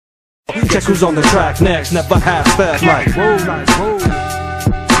check who's on the track next. Never half fast like whoa, like whoa.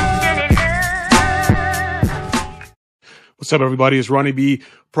 What's up, everybody? It's Ronnie B,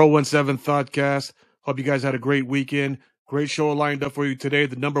 Pro 17 Thoughtcast. Hope you guys had a great weekend. Great show lined up for you today.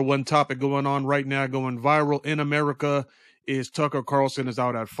 The number one topic going on right now, going viral in America, is Tucker Carlson is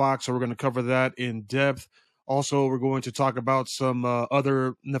out at Fox. So we're going to cover that in depth. Also, we're going to talk about some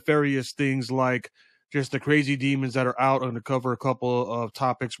other nefarious things like just the crazy demons that are out. I'm going to cover a couple of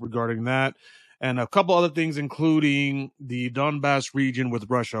topics regarding that and a couple other things, including the Donbass region with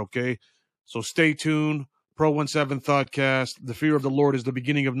Russia, okay? So stay tuned. Pro 17 Thoughtcast. The fear of the Lord is the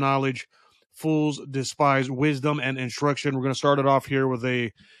beginning of knowledge. Fools despise wisdom and instruction. We're going to start it off here with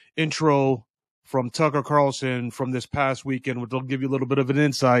a intro from Tucker Carlson from this past weekend, which will give you a little bit of an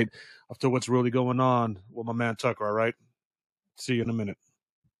insight as to what's really going on with my man Tucker, all right? See you in a minute.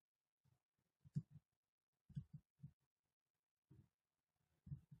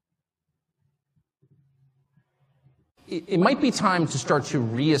 It might be time to start to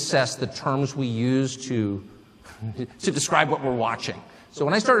reassess the terms we use to describe what we're watching. So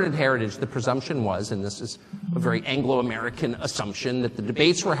when I started at Heritage, the presumption was, and this is a very Anglo-American assumption, that the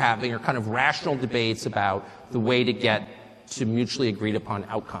debates we're having are kind of rational debates about the way to get to mutually agreed upon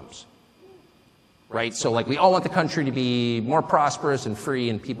outcomes. Right? So like we all want the country to be more prosperous and free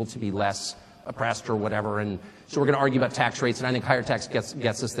and people to be less oppressed or whatever. And so we're going to argue about tax rates, and I think higher tax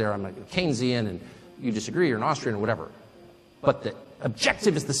gets us there. I'm like Keynesian, and you disagree, you're an Austrian or whatever. But the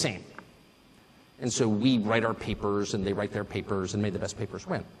objective is the same. And so we write our papers, and they write their papers, and may the best papers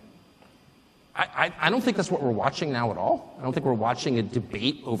win. I don't think that's what we're watching now at all. I don't think we're watching a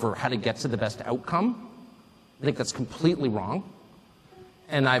debate over how to get to the best outcome. I think that's completely wrong.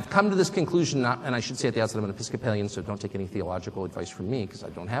 And I've come to this conclusion, and I should say at the outset I'm an Episcopalian, so don't take any theological advice from me, because I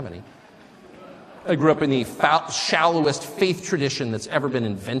don't have any. I grew up in the shallowest faith tradition that's ever been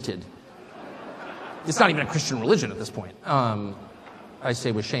invented. It's not even a Christian religion at this point, I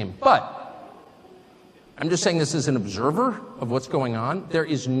say with shame. But I'm just saying this as an observer of what's going on. There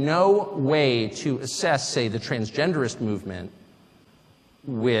is no way to assess, say, the transgenderist movement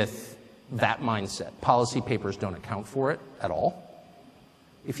with that mindset. Policy papers don't account for it at all.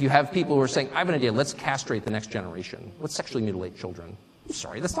 If you have people who are saying, I have an idea, let's castrate the next generation. Let's sexually mutilate children. I'm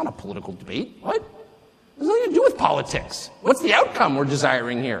sorry, that's not a political debate. What? It has nothing to do with politics. What's the outcome we're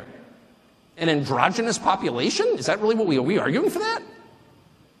desiring here? An androgynous population? Is that really what are we arguing for that?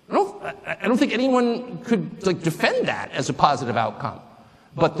 I don't think anyone could defend that as a positive outcome.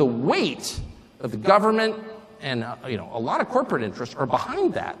 But the weight of the government and a lot of corporate interests are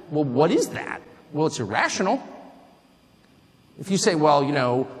behind that. Well, what is that? Well, it's irrational. If you say,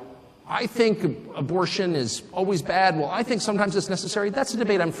 well, I think abortion is always bad. Well, I think sometimes it's necessary. That's a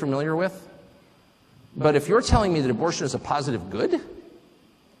debate I'm familiar with. But if you're telling me that abortion is a positive good,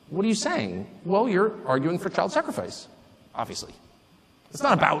 what are you saying? Well, you're arguing for child sacrifice, obviously. It's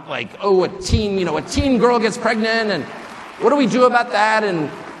not about a teen girl gets pregnant and what do we do about that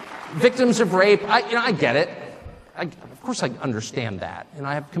and victims of rape. I get it. Of course I understand that, and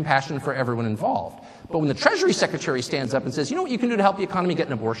I have compassion for everyone involved. But when the Treasury Secretary stands up and says, you know what you can do to help the economy, get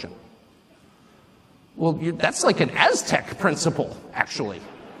an abortion. Well, that's like an Aztec principle, actually.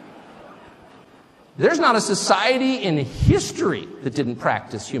 There's not a society in history that didn't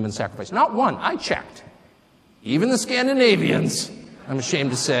practice human sacrifice. Not one. I checked. Even the Scandinavians, I'm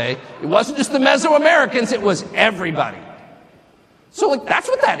ashamed to say. It wasn't just the Mesoamericans, it was everybody. So, that's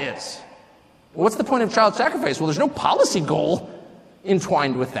what that is. Well, what's the point of child sacrifice? Well, there's no policy goal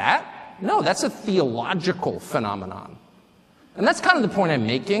entwined with that. No, that's a theological phenomenon. And that's kind of the point I'm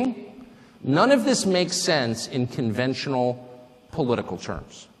making. None of this makes sense in conventional political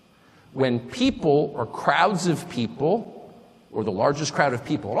terms. When people or crowds of people, or the largest crowd of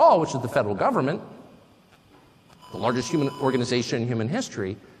people at all, which is the federal government, the largest human organization in human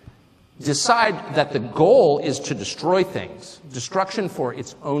history, decide that the goal is to destroy things, destruction for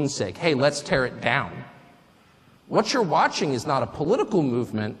its own sake. Hey, let's tear it down. What you're watching is not a political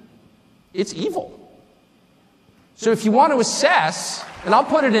movement, it's evil. So if you want to assess, and I'll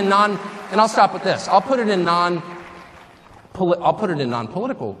put it in I'll stop with this. I'll put it in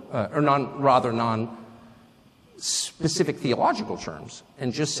non-political, or non-specific theological terms,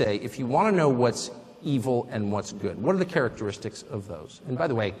 and just say, if you want to know what's evil and what's good, what are the characteristics of those? And by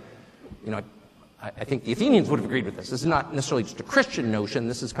the way, I think the Athenians would have agreed with this. This is not necessarily just a Christian notion.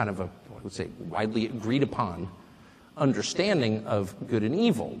 This is kind of I would say, widely agreed upon understanding of good and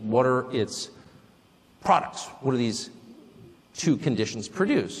evil. What are its products? What do these two conditions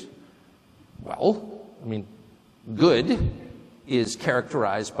produce? Well, good is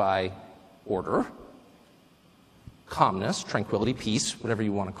characterized by order, calmness, tranquility, peace, whatever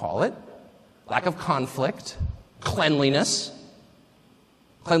you want to call it. lack of conflict, cleanliness.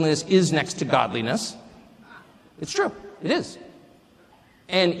 Cleanliness is next to godliness. It's true. It is.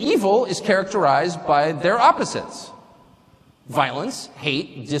 And evil is characterized by their opposites. Violence,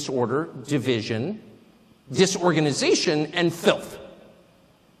 hate, disorder, division, disorganization, and filth.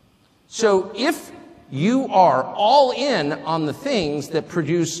 So if you are all in on the things that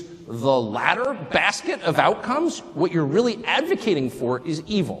produce the latter basket of outcomes, what you're really advocating for is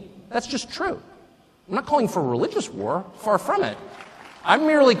evil. That's just true. I'm not calling for a religious war, far from it. I'm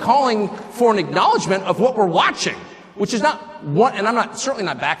merely calling for an acknowledgement of what we're watching, which is not what, and I'm certainly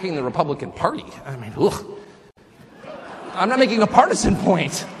not backing the Republican Party. I mean, ugh. I'm not making a partisan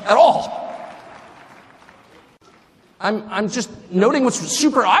point at all. I'm just noting what's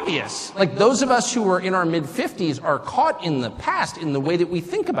super obvious. Like those of us who are in our mid-50s are caught in the past in the way that we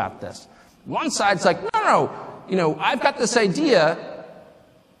think about this. One side's like, no, I've got this idea,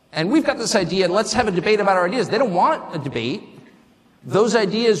 and we've got this idea, and let's have a debate about our ideas. They don't want a debate. Those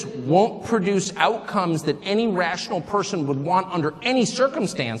ideas won't produce outcomes that any rational person would want under any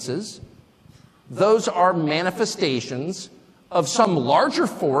circumstances. Those are manifestations of some larger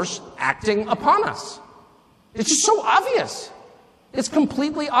force acting upon us. It's just so obvious. It's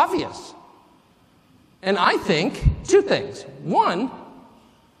completely obvious. And I think two things. One,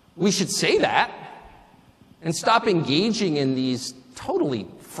 we should say that and stop engaging in these totally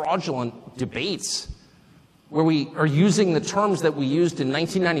fraudulent debates where we are using the terms that we used in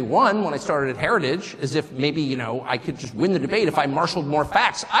 1991 when I started at Heritage as if maybe, I could just win the debate if I marshaled more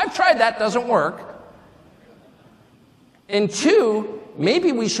facts. I've tried that, doesn't work. And two,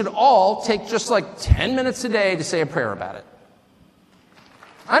 maybe we should all take just like 10 minutes a day to say a prayer about it.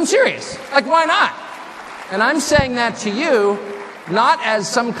 I'm serious. Like, why not? And I'm saying that to you not as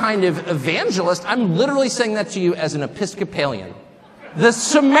some kind of evangelist. I'm literally saying that to you as an Episcopalian. The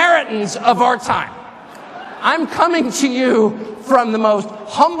Samaritans of our time. I'm coming to you from the most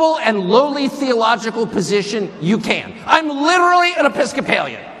humble and lowly theological position you can. I'm literally an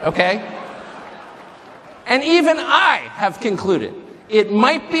Episcopalian, okay? And even I have concluded it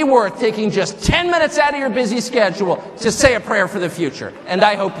might be worth taking just 10 minutes out of your busy schedule to say a prayer for the future. And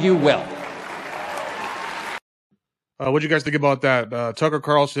I hope you will. What do you guys think about that? Tucker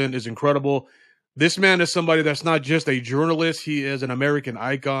Carlson is incredible. This man is somebody that's not just a journalist. He is an American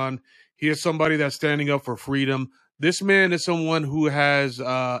icon. He is somebody that's standing up for freedom. This man is someone who has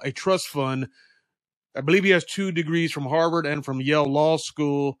a trust fund. I believe he has 2 degrees from Harvard and from Yale Law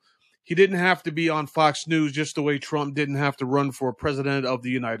School. He didn't have to be on Fox News just the way Trump didn't have to run for president of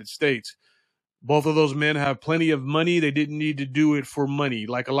the United States. Both of those men have plenty of money. They didn't need to do it for money,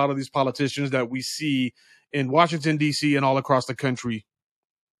 like a lot of these politicians that we see in Washington, D.C. and all across the country,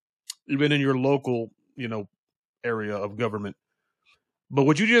 even in your local, area of government. But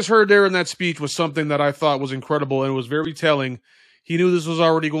what you just heard there in that speech was something that I thought was incredible and was very telling. He knew this was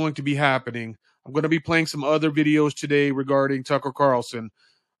already going to be happening. I'm going to be playing some other videos today regarding Tucker Carlson,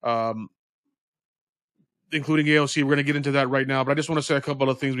 including AOC. We're going to get into that right now, but I just want to say a couple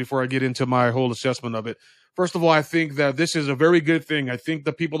of things before I get into my whole assessment of it. First of all, I think that this is a very good thing. I think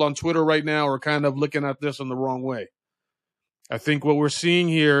the people on Twitter right now are kind of looking at this in the wrong way. I think what we're seeing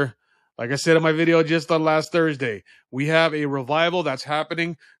here, like I said in my video just on last Thursday, we have a revival that's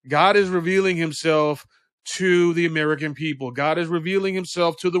happening. God is revealing himself to the American people. God is revealing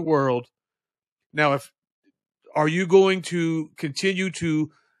himself to the world. Now, are you going to continue to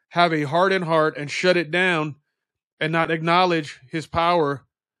have a hardened heart and shut it down and not acknowledge his power?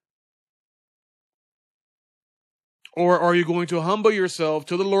 Or are you going to humble yourself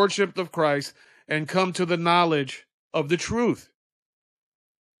to the lordship of Christ and come to the knowledge of the truth?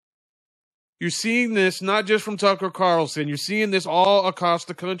 You're seeing this not just from Tucker Carlson. You're seeing this all across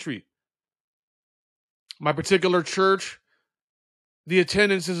the country. My particular church, the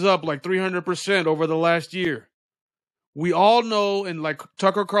attendance is up like 300% over the last year. We all know, and like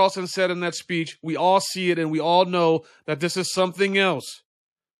Tucker Carlson said in that speech, we all see it and we all know that this is something else.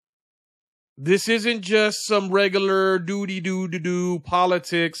 This isn't just some regular do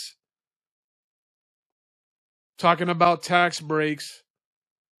politics, talking about tax breaks,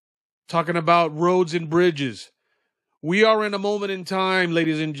 talking about roads and bridges. We are in a moment in time,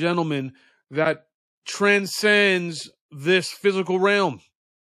 ladies and gentlemen, that transcends this physical realm.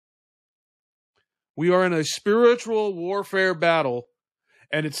 We are in a spiritual warfare battle,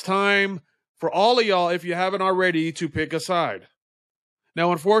 and it's time for all of y'all, if you haven't already, to pick a side.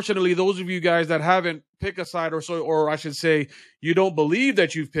 Now, unfortunately, those of you guys that haven't picked a side, or I should say, you don't believe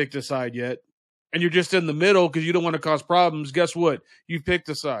that you've picked a side yet, and you're just in the middle because you don't want to cause problems, guess what? You've picked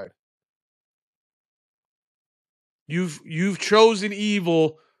a side. You've chosen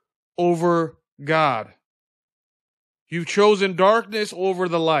evil over God. You've chosen darkness over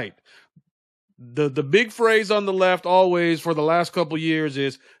the light. The big phrase on the left always for the last couple years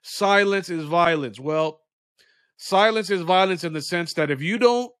is silence is violence. Well, silence is violence in the sense that if you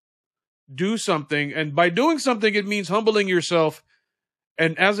don't do something, and by doing something, it means humbling yourself.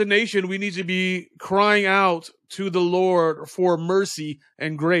 And as a nation, we need to be crying out to the Lord for mercy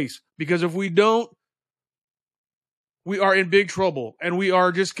and grace. Because if we don't, we are in big trouble. And we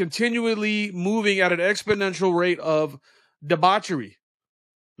are just continually moving at an exponential rate of debauchery.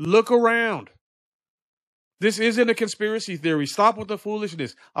 Look around. This isn't a conspiracy theory. Stop with the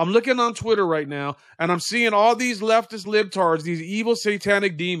foolishness. I'm looking on Twitter right now, and I'm seeing all these leftist libtards, these evil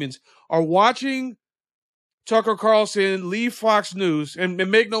satanic demons, are watching Tucker Carlson leave Fox News, and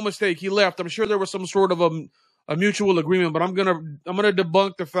make no mistake, he left. I'm sure there was some sort of a mutual agreement, but I'm gonna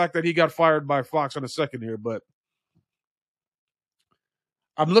debunk the fact that he got fired by Fox in a second here. But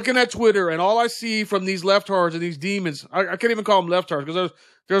I'm looking at Twitter, and all I see from these leftards and these demons, I can't even call them leftards because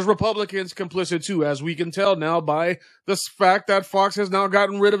there's Republicans complicit too, as we can tell now by the fact that Fox has now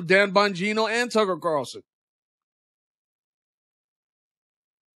gotten rid of Dan Bongino and Tucker Carlson.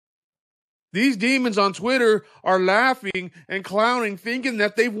 These demons on Twitter are laughing and clowning, thinking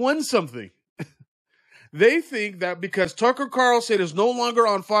that they've won something. They think that because Tucker Carlson is no longer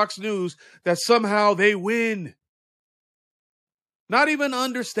on Fox News, that somehow they win. Not even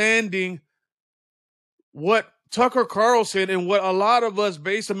understanding what Tucker Carlson and what a lot of us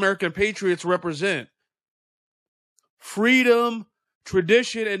base American patriots represent. Freedom,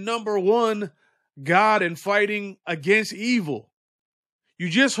 tradition, and number one, God and fighting against evil. You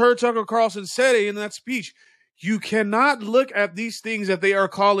just heard Tucker Carlson say in that speech, you cannot look at these things that they are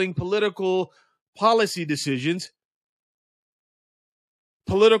calling political policy decisions,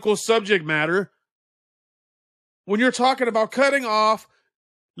 political subject matter, when you're talking about cutting off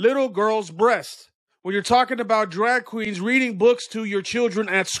little girls' breasts, when you're talking about drag queens reading books to your children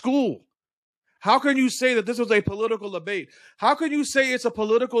at school. How can you say that this was a political debate? How can you say it's a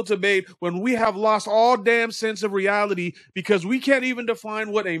political debate when we have lost all damn sense of reality because we can't even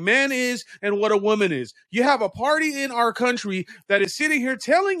define what a man is and what a woman is? You have a party in our country that is sitting here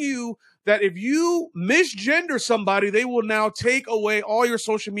telling you that if you misgender somebody, they will now take away all your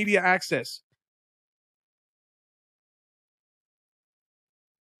social media access.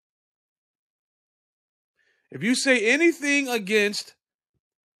 If you say anything against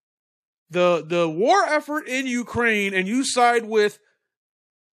the war effort in Ukraine and you side with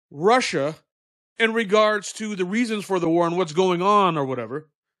Russia in regards to the reasons for the war and what's going on or whatever,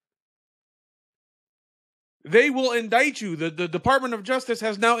 they will indict you. The Department of Justice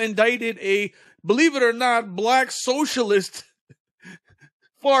has now indicted a, believe it or not, black socialist,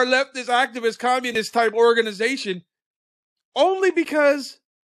 far leftist, activist, communist type organization only because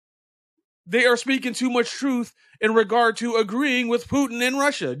they are speaking too much truth in regard to agreeing with Putin in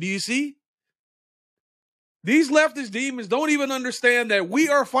Russia. Do you see? These leftist demons don't even understand that we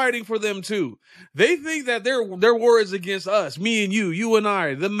are fighting for them too. They think that their war is against us, me and you and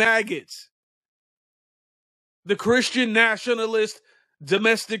I, the maggots, the Christian nationalist,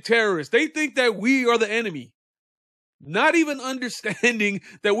 domestic terrorists. They think that we are the enemy, not even understanding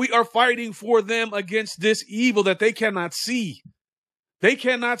that we are fighting for them against this evil that they cannot see. They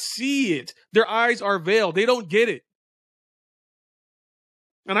cannot see it. Their eyes are veiled. They don't get it.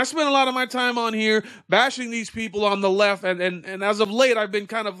 And I spent a lot of my time on here bashing these people on the left. And as of late, I've been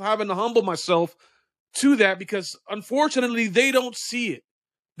kind of having to humble myself to that because unfortunately, they don't see it.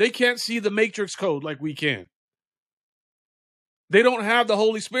 They can't see the matrix code like we can. They don't have the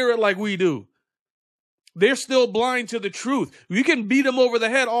Holy Spirit like we do. They're still blind to the truth. We can beat them over the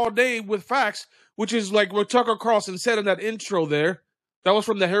head all day with facts, which is like what Tucker Carlson said in that intro there. That was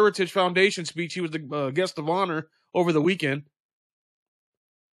from the Heritage Foundation speech. He was the guest of honor over the weekend.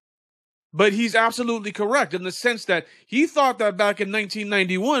 But he's absolutely correct in the sense that he thought that back in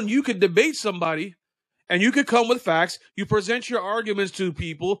 1991, you could debate somebody and you could come with facts. You present your arguments to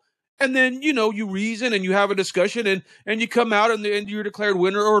people and then, you reason and you have a discussion and you come out and you're declared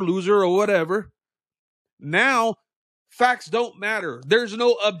winner or loser or whatever. Now, facts don't matter. There's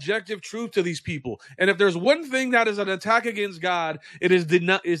no objective truth to these people. And if there's one thing that is an attack against God, it is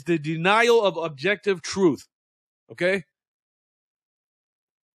the denial of objective truth. Okay?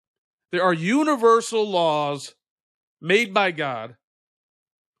 There are universal laws made by God.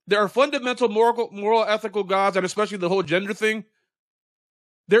 There are fundamental moral, ethical gods, and especially the whole gender thing.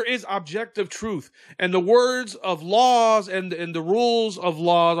 There is objective truth. And the words of laws and the rules of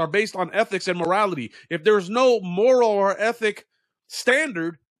laws are based on ethics and morality. If there's no moral or ethic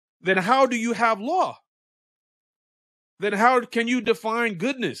standard, then how do you have law? Then how can you define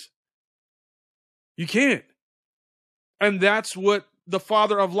goodness? You can't. And that's what the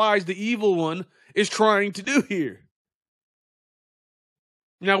father of lies, the evil one, is trying to do here.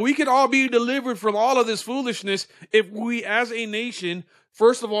 Now, we could all be delivered from all of this foolishness if we, as a nation,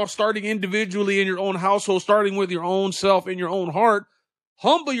 first of all, starting individually in your own household, starting with your own self in your own heart,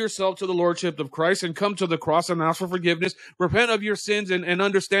 humble yourself to the lordship of Christ and come to the cross and ask for forgiveness, repent of your sins, and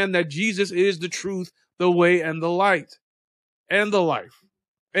understand that Jesus is the truth, the way, and the light, and the life,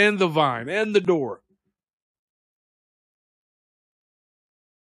 and the vine, and the door.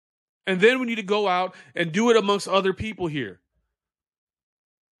 And then we need to go out and do it amongst other people here.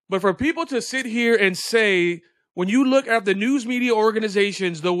 But for people to sit here and say, when you look at the news media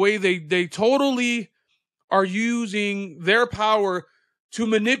organizations, the way they totally are using their power to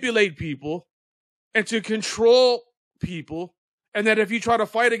manipulate people and to control people, and that if you try to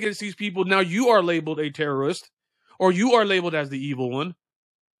fight against these people, now you are labeled a terrorist or you are labeled as the evil one.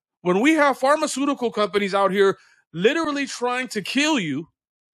 When we have pharmaceutical companies out here literally trying to kill you,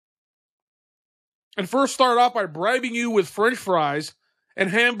 and first start off by bribing you with French fries and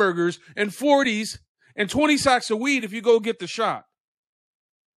hamburgers and 40s and 20 sacks of weed if you go get the shot.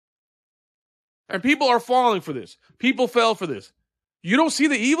 And people are falling for this. People fell for this. You don't see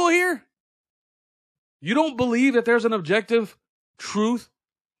the evil here? You don't believe that there's an objective truth?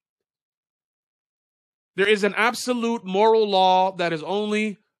 There is an absolute moral law that is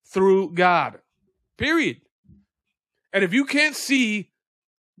only through God. Period. And if you can't see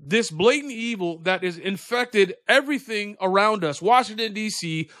this blatant evil that is infected everything around us, Washington,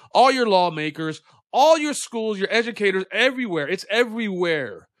 D.C., all your lawmakers, all your schools, your educators, everywhere. It's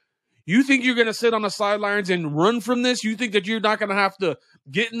everywhere. You think you're going to sit on the sidelines and run from this? You think that you're not going to have to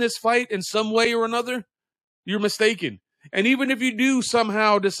get in this fight in some way or another? You're mistaken. And even if you do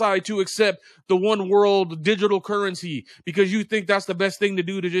somehow decide to accept the one world digital currency because you think that's the best thing to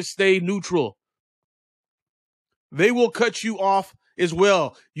do to just stay neutral, they will cut you off as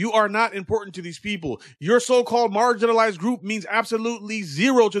well. You are not important to these people. Your so-called marginalized group means absolutely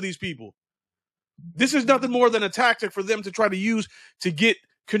zero to these people. This is nothing more than a tactic for them to try to use to get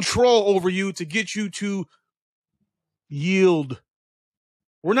control over you, to get you to yield.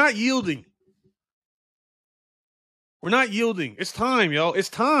 We're not yielding. We're not yielding. It's time, y'all. It's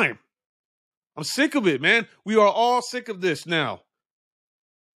time. I'm sick of it, man. We are all sick of this now.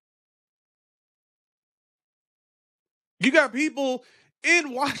 You got people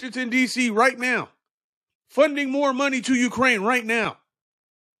in Washington, D.C. right now funding more money to Ukraine right now.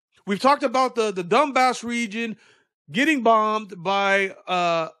 We've talked about the Donbass region getting bombed by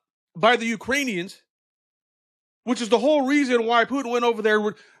the Ukrainians, which is the whole reason why Putin went over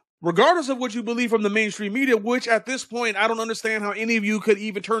there, regardless of what you believe from the mainstream media, which at this point, I don't understand how any of you could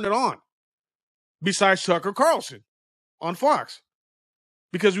even turn it on, besides Tucker Carlson on Fox.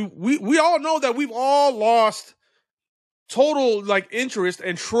 Because we all know that we've all lost total interest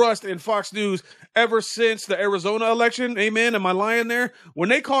and trust in Fox News ever since the Arizona election. Amen. Am I lying there? When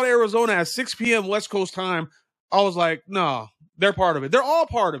they called Arizona at 6 p.m. West Coast time, I was like, no, they're part of it. They're all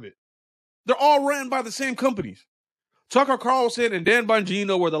part of it. They're all ran by the same companies. Tucker Carlson and Dan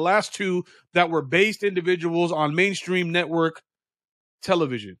Bongino were the last two that were based individuals on mainstream network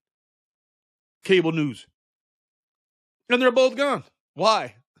television, cable news. And they're both gone.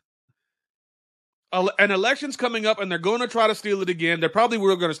 Why? An election's coming up and they're going to try to steal it again. They're probably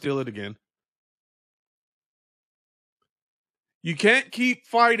going to steal it again. You can't keep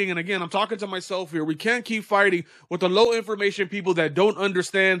fighting. And again, I'm talking to myself here. We can't keep fighting with the low information people that don't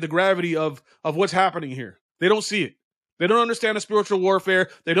understand the gravity of what's happening here. They don't see it. They don't understand the spiritual warfare.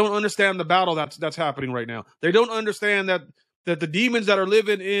 They don't understand the battle that's happening right now. They don't understand that the demons that are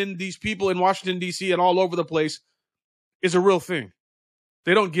living in these people in Washington, D.C. and all over the place is a real thing.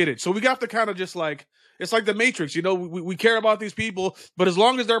 They don't get it. So we got to kind of just it's like the Matrix, we care about these people, but as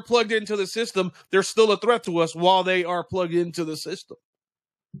long as they're plugged into the system, they're still a threat to us while they are plugged into the system.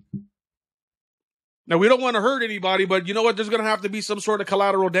 Now, we don't want to hurt anybody, but you know what? There's going to have to be some sort of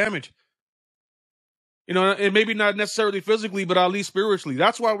collateral damage. And maybe not necessarily physically, but at least spiritually.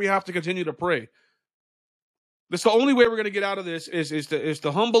 That's why we have to continue to pray. That's the only way we're going to get out of this is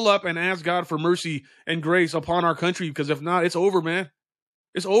to humble up and ask God for mercy and grace upon our country, because if not, it's over, man.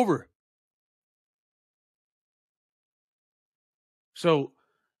 It's over. So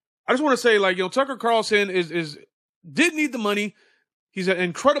I just want to say, Tucker Carlson did need the money. He's an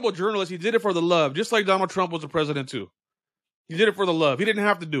incredible journalist. He did it for the love, just like Donald Trump was the president too. He did it for the love. He didn't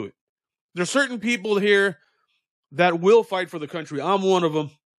have to do it. There's certain people here that will fight for the country. I'm one of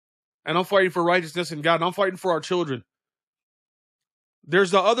them. And I'm fighting for righteousness and God. And I'm fighting for our children.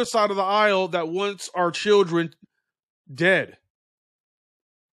 There's the other side of the aisle that wants our children dead.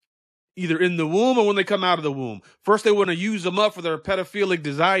 either in the womb or when they come out of the womb. First, they want to use them up for their pedophilic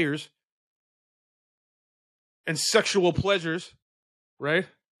desires and sexual pleasures, right?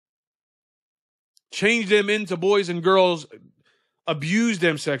 Change them into boys and girls, abuse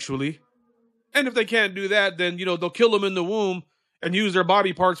them sexually. And if they can't do that, then, they'll kill them in the womb and use their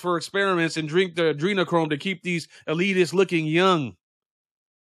body parts for experiments and drink the adrenochrome to keep these elitists looking young.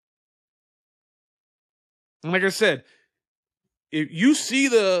 And like I said, if you see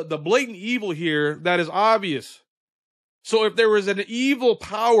the blatant evil here, that is obvious. So if there was an evil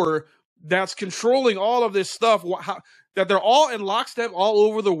power that's controlling all of this stuff, that they're all in lockstep all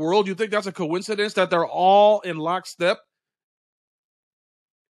over the world, you think that's a coincidence that they're all in lockstep?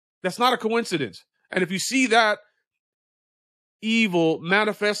 That's not a coincidence. And if you see that evil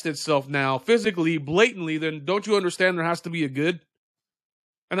manifest itself now physically, blatantly, then don't you understand there has to be a good?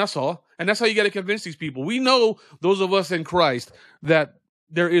 And that's all. And that's how you got to convince these people. We know, those of us in Christ, that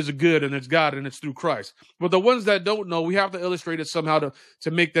there is a good and it's God and it's through Christ. But the ones that don't know, we have to illustrate it somehow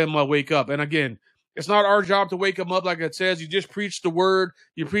to make them wake up. And again, it's not our job to wake them up. Like it says, you just preach the word,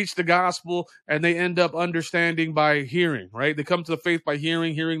 you preach the gospel, and they end up understanding by hearing, right? They come to the faith by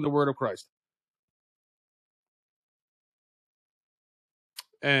hearing the word of Christ.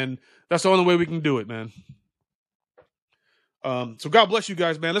 And that's the only way we can do it, man. So God bless you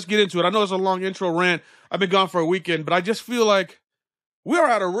guys, man. Let's get into it. I know it's a long intro rant. I've been gone for a weekend, but I just feel like we're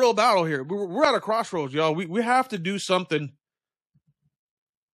at a real battle here. We're at a crossroads, y'all. We have to do something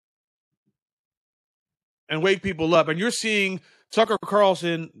and wake people up. And you're seeing Tucker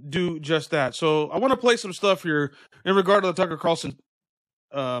Carlson do just that. So I want to play some stuff here in regard to the Tucker Carlson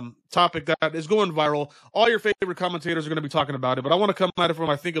topic that is going viral. All your favorite commentators are going to be talking about it, but I want to come at it from,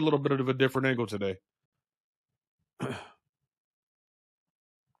 I think, a little bit of a different angle today.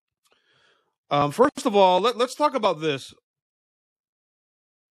 First of all, let's talk about this.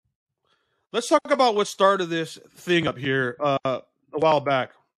 Let's talk about what started this thing up here a while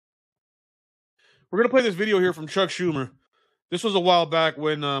back. We're going to play this video here from Chuck Schumer. This was a while back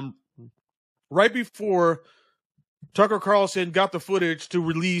when, right before Tucker Carlson got the footage to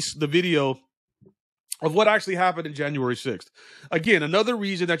release the video of what actually happened in January 6th. Again, another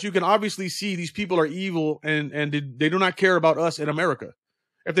reason that you can obviously see these people are evil and they do not care about us in America.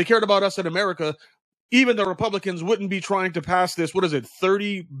 If they cared about us in America, even the Republicans wouldn't be trying to pass this,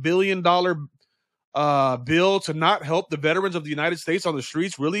 $30 billion bill to not help the veterans of the United States on the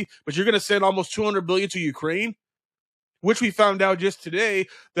streets, really? But you're going to send almost $200 billion to Ukraine, which we found out just today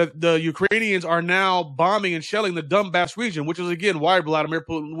that the Ukrainians are now bombing and shelling the Donbass region, which is, again, why Vladimir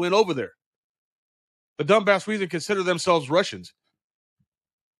Putin went over there. The Donbass region consider themselves Russians.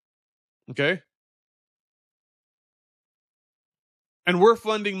 Okay? And we're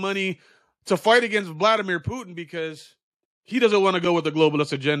funding money to fight against Vladimir Putin because he doesn't want to go with the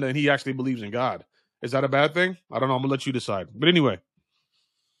globalist agenda and he actually believes in God. Is that a bad thing? I don't know. I'm going to let you decide. But anyway,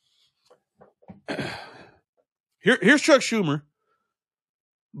 here's Chuck Schumer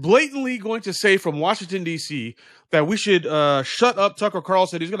blatantly going to say from Washington, D.C. that we should shut up Tucker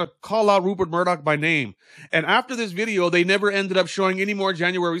Carlson. He's going to call out Rupert Murdoch by name. And after this video, they never ended up showing any more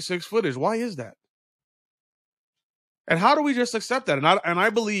January 6th footage. Why is that? And how do we just accept that? And I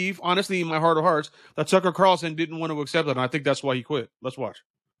believe, honestly, in my heart of hearts, that Tucker Carlson didn't want to accept it. And I think that's why he quit. Let's watch.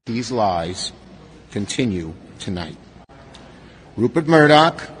 These lies continue tonight. Rupert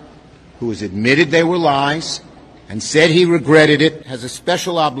Murdoch, who has admitted they were lies and said he regretted it, has a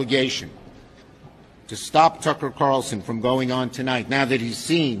special obligation to stop Tucker Carlson from going on tonight now that he's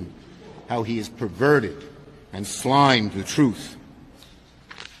seen how he has perverted and slimed the truth,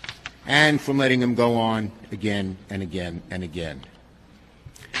 and from letting him go on again and again and again.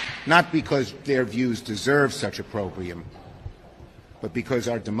 Not because their views deserve such opprobrium, but because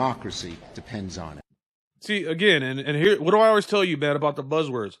our democracy depends on it. See, again, and here, what do I always tell you, man, about the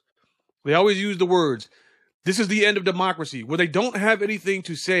buzzwords? They always use the words, this is the end of democracy, where they don't have anything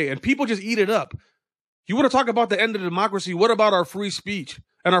to say, and people just eat it up. You want to talk about the end of democracy? What about our free speech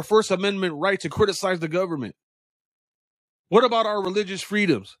and our First Amendment right to criticize the government? What about our religious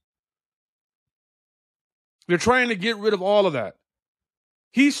freedoms? They're trying to get rid of all of that.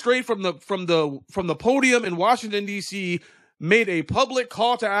 He straight from the podium in Washington, D.C., made a public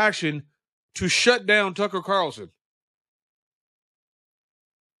call to action to shut down Tucker Carlson.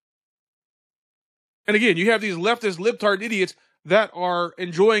 And again, you have these leftist libtard idiots that are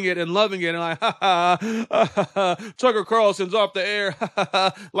enjoying it and loving it and like, Tucker Carlson's off the air.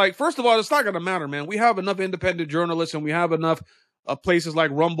 Like, first of all, it's not going to matter, man. We have enough independent journalists and we have enough places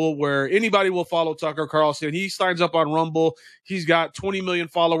like Rumble where anybody will follow Tucker Carlson. He signs up on Rumble. He's got 20 million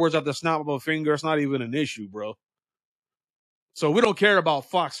followers at the snap of a finger. It's not even an issue, bro. So we don't care about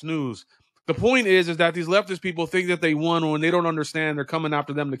Fox News. The point is that these leftist people think that they won when they don't understand they're coming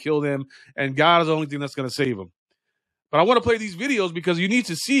after them to kill them, and God is the only thing that's going to save them. But I want to play these videos because you need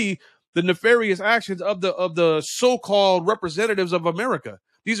to see the nefarious actions of the so-called representatives of America.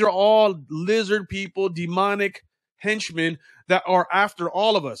 These are all lizard people, demonic henchmen that are after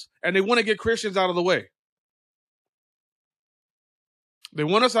all of us, and they want to get Christians out of the way. They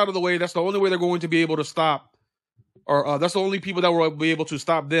want us out of the way. That's the only way they're going to be able to stop, or that's the only people that will be able to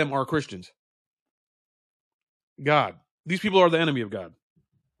stop them are Christians. God. These people are the enemy of God.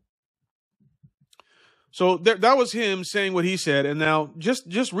 So that was him saying what he said. And now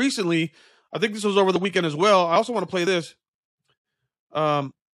just recently, I think this was over the weekend as well. I also want to play this.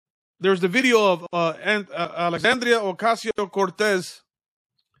 There's the video of Alexandria Ocasio-Cortez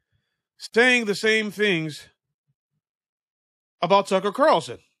saying the same things about Tucker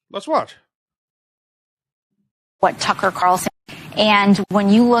Carlson. Let's watch. What Tucker Carlson, and when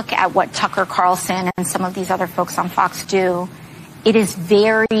you look at what Tucker Carlson and some of these other folks on Fox do, it is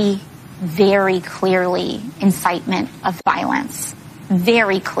very, very clearly incitement of violence.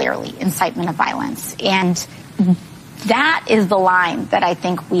 Very clearly incitement of violence. And that is the line that I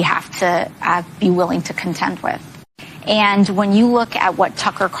think we have to be willing to contend with. And when you look at what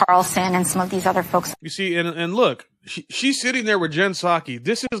Tucker Carlson and some of these other folks... You see, and look, she's sitting there with Jen Psaki.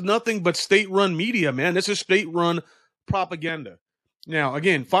 This is nothing but state-run media, man. This is state-run propaganda. Now,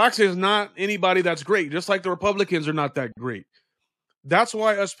 again, Fox is not anybody that's great, just like the Republicans are not that great. That's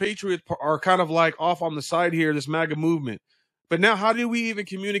why us patriots are kind of like off on the side here, this MAGA movement. But now how do we even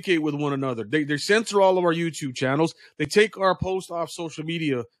communicate with one another? They censor all of our YouTube channels. They take our posts off social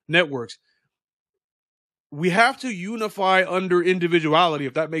media networks. We have to unify under individuality,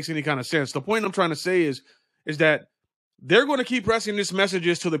 if that makes any kind of sense. The point I'm trying to say is that they're going to keep pressing these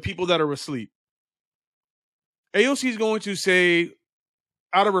messages to the people that are asleep. AOC is going to say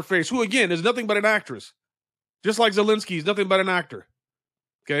out of her face, who again is nothing but an actress, just like Zelensky is nothing but an actor.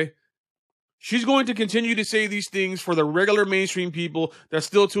 Okay? She's going to continue to say these things for the regular mainstream people that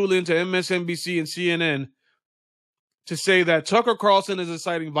still tune into MSNBC and CNN to say that Tucker Carlson is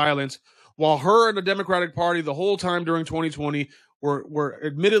inciting violence, while her and the Democratic Party the whole time during 2020 were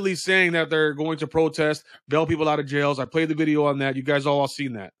admittedly saying that they're going to protest, bail people out of jails. I played the video on that. You guys all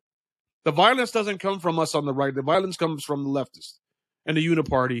seen that. The violence doesn't come from us on the right. The violence comes from the leftists and the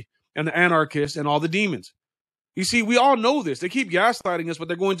uniparty and the anarchists and all the demons. You see, we all know this. They keep gaslighting us, but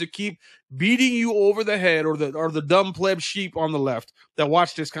they're going to keep beating you over the head, or the dumb pleb sheep on the left that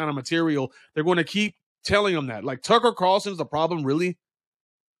watch this kind of material. They're going to keep telling them that. Like, Tucker Carlson's the problem, really?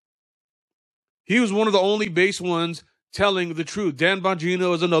 He was one of the only base ones telling the truth. Dan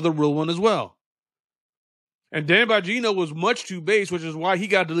Bongino is another real one as well. And Dan Bongino was much too base, which is why he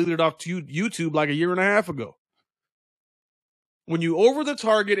got deleted off YouTube like a year and a half ago. When you over the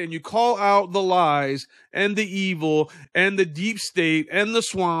target and you call out the lies and the evil and the deep state and the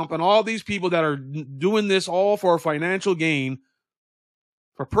swamp and all these people that are doing this all for financial gain,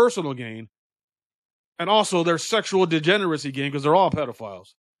 for personal gain, and also their sexual degeneracy gain, because they're all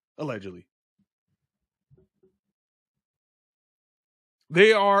pedophiles, allegedly.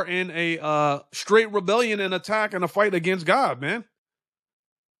 They are in a straight rebellion and attack and a fight against God, man.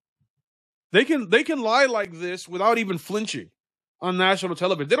 They can lie like this without even flinching on national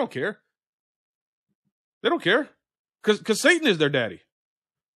television. They don't care. They don't care. Because Satan is their daddy.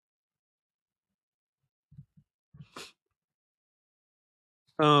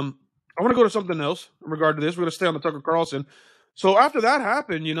 I want to go to something else in regard to this. We're going to stay on the Tucker Carlson. So after that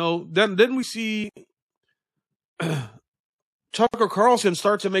happened, then we see Tucker Carlson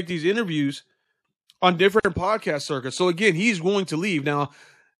start to make these interviews on different podcast circuits. So again, he's going to leave. Now,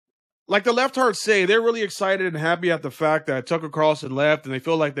 like the leftards say, they're really excited and happy at the fact that Tucker Carlson left, and they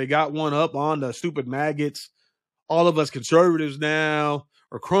feel like they got one up on the stupid maggots. All of us conservatives now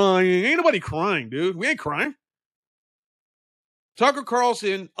are crying. Ain't nobody crying, dude. We ain't crying. Tucker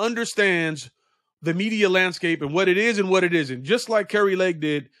Carlson understands the media landscape and what it is and what it isn't, just like Carrie Lake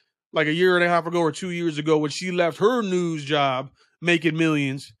did like a year and a half ago or 2 years ago when she left her news job making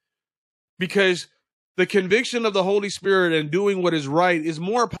millions, because the conviction of the Holy Spirit and doing what is right is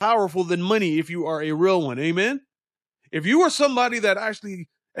more powerful than money if you are a real one. Amen? If you are somebody that actually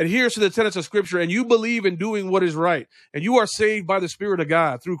adheres to the tenets of Scripture and you believe in doing what is right and you are saved by the Spirit of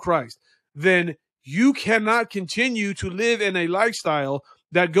God through Christ, then you cannot continue to live in a lifestyle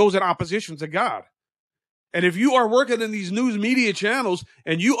that goes in opposition to God. And if you are working in these news media channels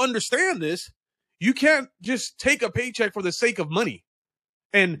and you understand this, you can't just take a paycheck for the sake of money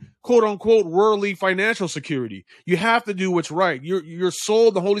and quote unquote worldly financial security. You have to do what's right. Your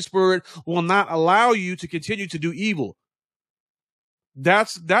soul, the Holy Spirit, will not allow you to continue to do evil.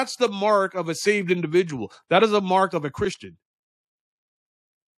 That's the mark of a saved individual. That is a mark of a Christian.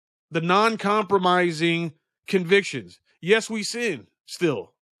 The non-compromising convictions. Yes, we sin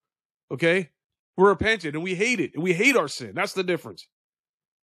still. Okay? We're repentant and we hate it. And we hate our sin. That's the difference.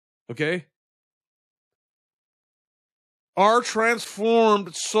 Okay? Our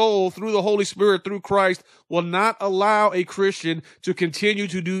transformed soul through the Holy Spirit, through Christ, will not allow a Christian to continue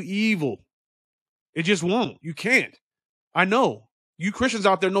to do evil. It just won't. You can't. I know. You Christians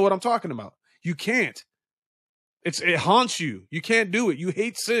out there know what I'm talking about. You can't. It haunts you. You can't do it. You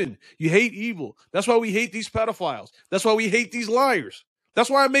hate sin. You hate evil. That's why we hate these pedophiles. That's why we hate these liars. That's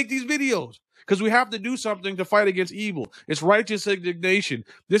why I make these videos. Because we have to do something to fight against evil. It's righteous indignation.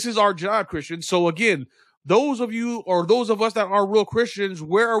 This is our job, Christians. So again, those of you or those of us that are real Christians,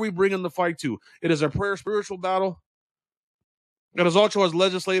 where are we bringing the fight to? It is a prayer spiritual battle. It is also a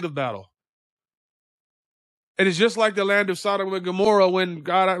legislative battle. And it's just like the land of Sodom and Gomorrah when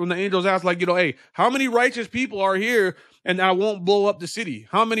the angels asked, like, hey, how many righteous people are here and I won't blow up the city?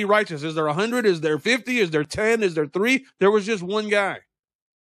 How many righteous? Is there 100? Is there 50? Is there 10? Is there 3? There was just one guy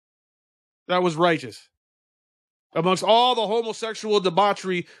that was righteous. Amongst all the homosexual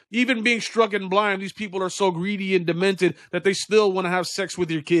debauchery, even being struck and blind, these people are so greedy and demented that they still want to have sex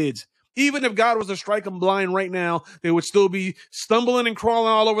with your kids. Even if God was to strike them blind right now, they would still be stumbling and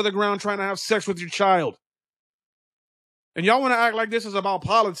crawling all over the ground trying to have sex with your child. And y'all want to act like this is about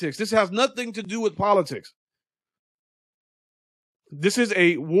politics. This has nothing to do with politics. This is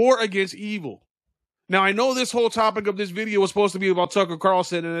a war against evil. Now, I know this whole topic of this video was supposed to be about Tucker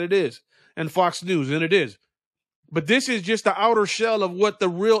Carlson, and it is, and Fox News, and it is. But this is just the outer shell of what the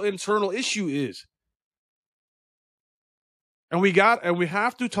real internal issue is. And we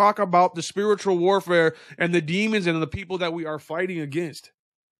have to talk about the spiritual warfare and the demons and the people that we are fighting against.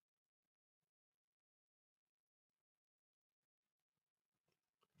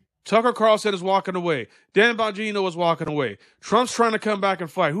 Tucker Carlson is walking away. Dan Bongino is walking away. Trump's trying to come back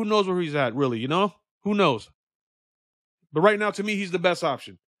and fight. Who knows where he's at, really, Who knows? But right now, to me, he's the best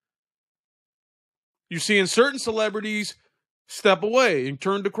option. You're seeing certain celebrities step away and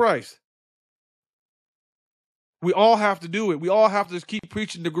turn to Christ. We all have to do it. We all have to keep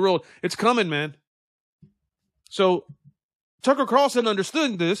preaching the world. It's coming, man. So Tucker Carlson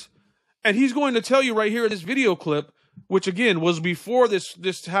understood this, and he's going to tell you right here in this video clip, which again was before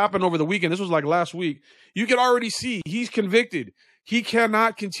this happened over the weekend. This was like last week. You can already see he's convicted. He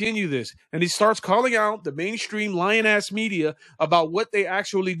cannot continue this. And he starts calling out the mainstream lion-ass media about what they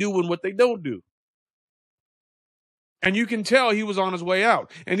actually do and what they don't do. And you can tell he was on his way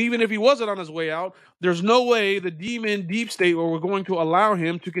out. And even if he wasn't on his way out, there's no way the demon deep state were going to allow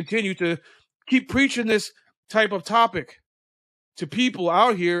him to continue to keep preaching this type of topic to people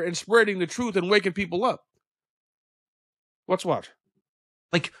out here and spreading the truth and waking people up. Let's watch.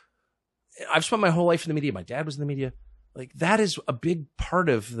 Like, I've spent my whole life in the media. My dad was in the media. Like, that is a big part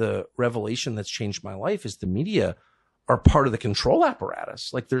of the revelation that's changed my life, is the media are part of the control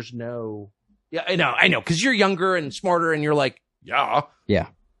apparatus. Like, there's no... Yeah, I know, because you're younger and smarter and you're like, yeah. Yeah.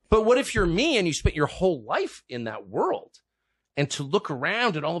 But what if you're me and you spent your whole life in that world? And to look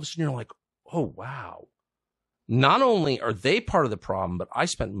around and all of a sudden you're like, oh, wow. Not only are they part of the problem, but I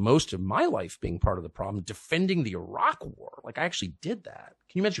spent most of my life being part of the problem, defending the Iraq War. Like, I actually did that.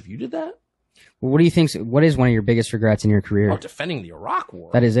 Can you imagine if you did that? Well, what do you think? What is one of your biggest regrets in your career? Well, defending the Iraq War.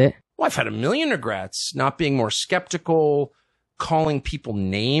 That is it? Well, I've had a million regrets. Not being more skeptical, calling people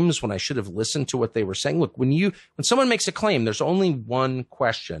names when I should have listened to what they were saying. Look, when someone makes a claim, there's only one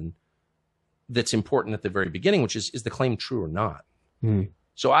question that's important at the very beginning, which is the claim true or not?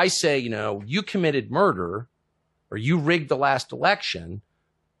 So I say, you committed murder or you rigged the last election.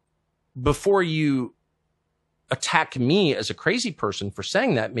 Before you attack me as a crazy person for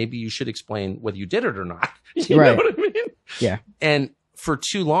saying that, maybe you should explain whether you did it or not. You know what I mean? Yeah. And for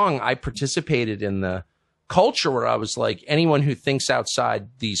too long, I participated in the culture where I was like, anyone who thinks outside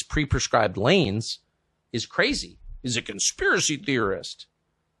these pre-prescribed lanes is crazy, is a conspiracy theorist.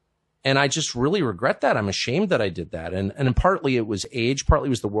 And I just really regret that. I'm ashamed that I did that. And partly it was age, partly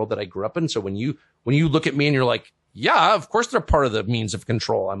it was the world that I grew up in. So when you look at me and you're like, yeah, of course they're part of the means of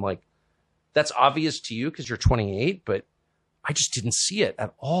control, I'm like, that's obvious to you because you're 28, but I just didn't see it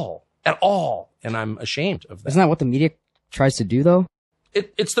at all. And I'm ashamed of that. Isn't that what the media tries to do, though?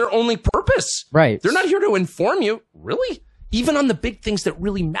 It's their only purpose. Right. They're not here to inform you. Really? Even on the big things that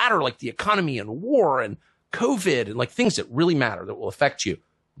really matter, like the economy and war and COVID and like things that really matter that will affect you.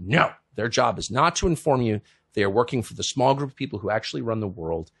 No, their job is not to inform you. They are working for the small group of people who actually run the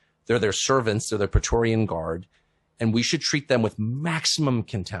world. They're their servants. They're their Praetorian Guard. And we should treat them with maximum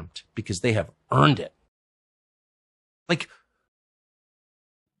contempt because they have earned it. Like,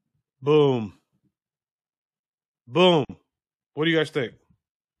 Boom. Boom. What do you guys think?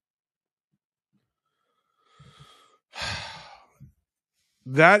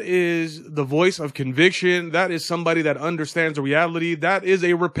 That is the voice of conviction. That is somebody that understands the reality. That is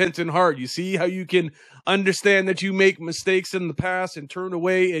a repentant heart. You see how you can understand that you make mistakes in the past and turn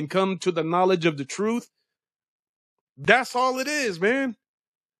away and come to the knowledge of the truth? That's all it is, man.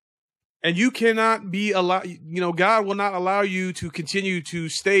 And you cannot be allowed, God will not allow you to continue to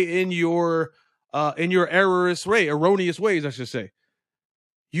stay in your erroneous ways, I should say.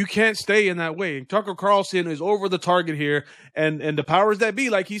 You can't stay in that way. And Tucker Carlson is over the target here. And the powers that be,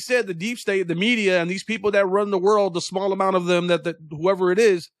 like he said, the deep state, the media, and these people that run the world, the small amount of them that whoever it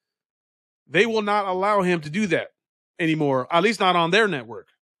is, they will not allow him to do that anymore, at least not on their network.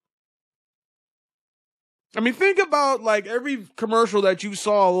 I mean, think about like every commercial that you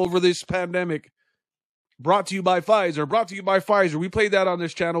saw over this pandemic, brought to you by Pfizer, brought to you by Pfizer. We played that on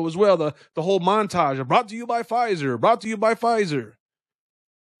this channel as well. The whole montage of brought to you by Pfizer, brought to you by Pfizer.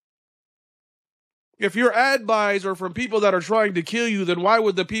 If your ad buys are from people that are trying to kill you, then why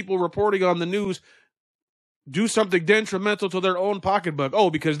would the people reporting on the news do something detrimental to their own pocketbook? Oh,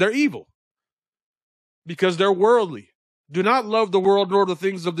 because they're evil. Because they're worldly. Do not love the world nor the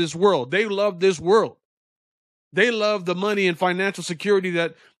things of this world. They love this world. They love the money and financial security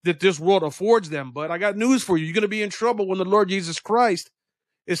that this world affords them. But I got news for you. You're going to be in trouble when the Lord Jesus Christ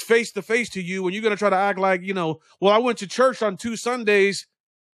is face to face to you, and you're going to try to act like, well, I went to church on 2 Sundays.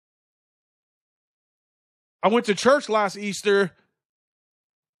 I went to church last Easter.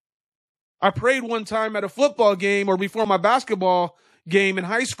 I prayed one time at a football game or before my basketball game in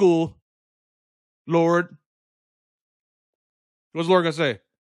high school. Lord, what's the Lord going to say?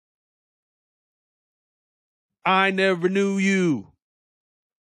 I never knew you.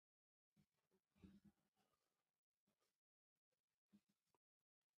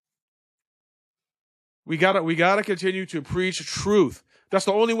 We gotta continue to preach truth. That's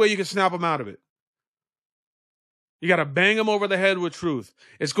the only way you can snap them out of it. You got to bang them over the head with truth.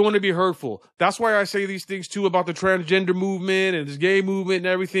 It's going to be hurtful. That's why I say these things, too, about the transgender movement and this gay movement and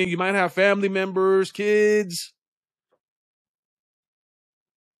everything. You might have family members, kids,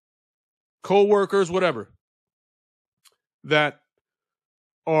 co-workers, whatever, that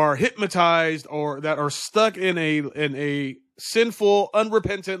are hypnotized or that are stuck in a sinful,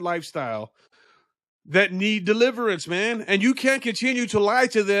 unrepentant lifestyle that need deliverance, man. And you can't continue to lie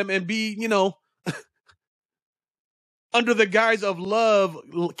to them and be, under the guise of love,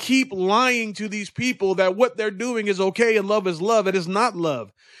 keep lying to these people that what they're doing is okay and love is love. It is not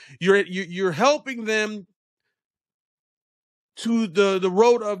love. You're helping them to the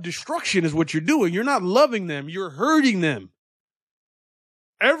road of destruction is what you're doing. You're not loving them. You're hurting them.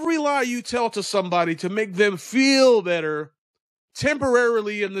 Every lie you tell to somebody to make them feel better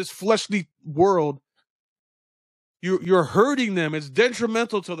temporarily in this fleshly world, you're hurting them. It's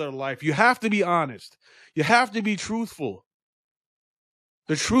detrimental to their life. You have to be honest. You have to be truthful.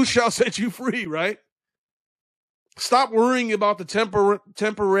 The truth shall set you free, right? Stop worrying about the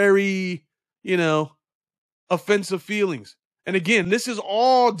temporary, offensive feelings. And again, this is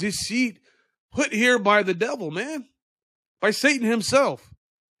all deceit put here by the devil, man. By Satan himself.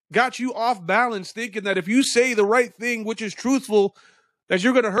 Got you off balance thinking that if you say the right thing, which is truthful, that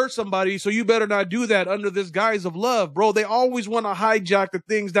you're going to hurt somebody, so you better not do that under this guise of love. Bro, they always want to hijack the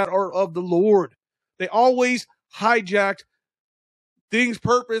things that are of the Lord. They always hijacked things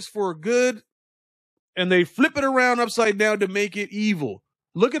purpose for good, and they flip it around upside down to make it evil.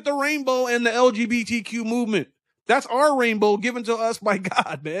 Look at the rainbow and the LGBTQ movement. That's our rainbow given to us by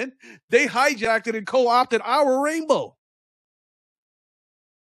God, man. They hijacked it and co-opted our rainbow.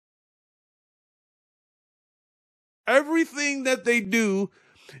 Everything that they do,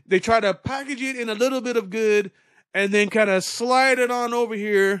 they try to package it in a little bit of good and then kind of slide it on over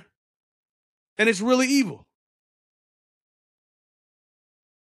here. And it's really evil.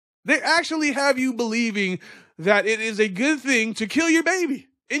 They actually have you believing that it is a good thing to kill your baby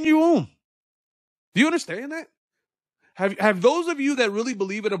in your womb. Do you understand that? Have those of you that really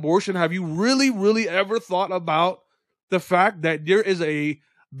believe in abortion, have you really, really ever thought about the fact that there is a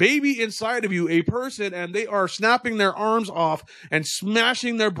baby inside of you, a person, and they are snapping their arms off and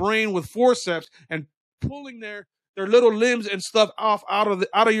smashing their brain with forceps and pulling their little limbs and stuff off out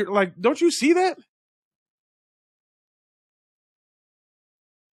of your, like, don't you see that?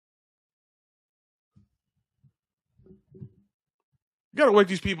 You gotta wake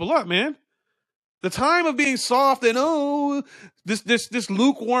these people up, man. The time of being soft and this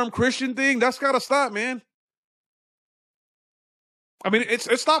lukewarm Christian thing, that's gotta stop, man. I mean,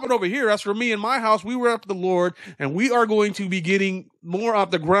 it's stopping over here. As for me and my house, we were up the Lord, and we are going to be getting more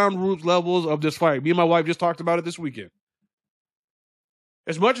off the ground root levels of this fight. Me and my wife just talked about it this weekend.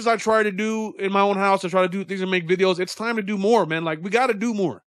 As much as I try to do in my own house, I try to do things and make videos, it's time to do more, man. Like, we got to do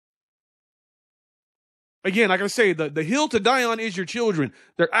more. Again, like I say, the hill to die on is your children.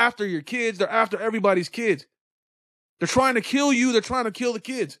 They're after your kids. They're after everybody's kids. They're trying to kill you. They're trying to kill the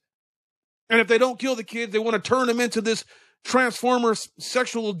kids. And if they don't kill the kids, they want to turn them into this transformer,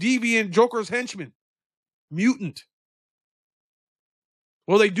 sexual deviant, Joker's henchman, mutant.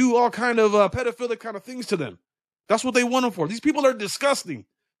 Well, they do all kind of pedophilic kind of things to them. That's what they want them for. These people are disgusting.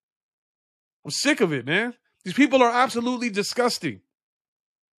 I'm sick of it, man. These people are absolutely disgusting.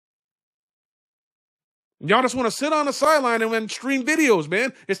 Y'all just want to sit on the sideline and stream videos,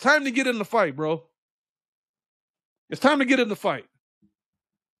 man. It's time to get in the fight, bro. It's time to get in the fight.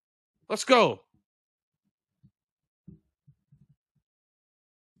 Let's go.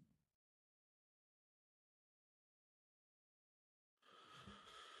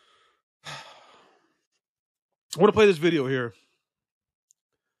 I want to play this video here.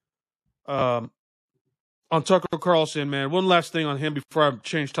 On Tucker Carlson, man. One last thing on him before I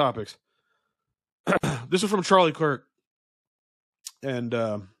change topics. This is from Charlie Kirk. And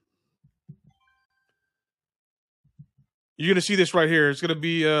you're going to see this right here. It's going to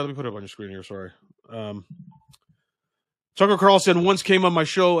be, let me put it up on your screen here, sorry. Tucker Carlson once came on my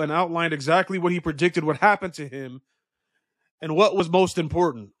show and outlined exactly what he predicted would happen to him and what was most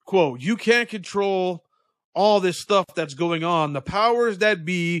important. Quote, "You can't control all this stuff that's going on. The powers that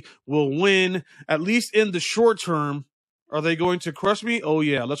be will win, at least in the short term. Are they going to crush me? Oh,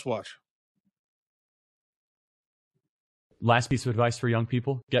 yeah. Let's watch." Last piece of advice for young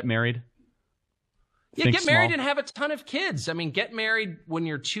people: get married. Yeah, Think get married small. and have a ton of kids. I mean, get married when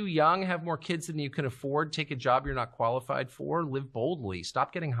you're too young, have more kids than you can afford, take a job you're not qualified for, live boldly,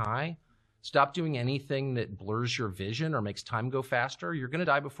 stop getting high, stop doing anything that blurs your vision or makes time go faster. You're going to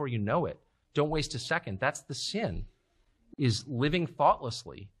die before you know it. Don't waste a second. That's the sin, is living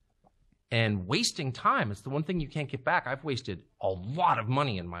thoughtlessly and wasting time. It's the one thing you can't get back. I've wasted a lot of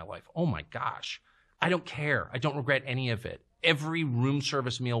money in my life. Oh my gosh. I don't care. I don't regret any of it. Every room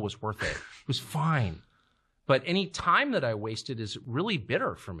service meal was worth it. It was fine. But any time that I wasted is really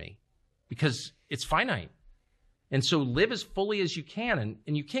bitter for me because it's finite. And so live as fully as you can.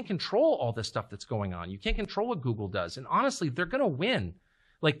 And you can't control all this stuff that's going on. You can't control what Google does. And honestly, they're going to win.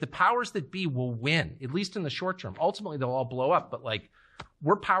 Like, the powers that be will win, at least in the short term. Ultimately, they'll all blow up. But, like,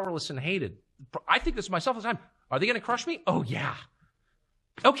 we're powerless and hated. I think this myself all the time. Are they going to crush me? Oh, yeah.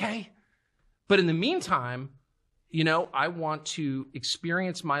 Okay. But in the meantime, you know, I want to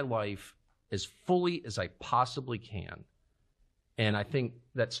experience my life as fully as I possibly can. And I think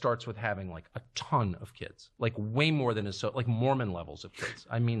that starts with having, like, a ton of kids, like way more than like Mormon levels of kids.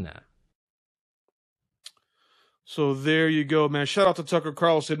 I mean that. So there you go, man. Shout out to Tucker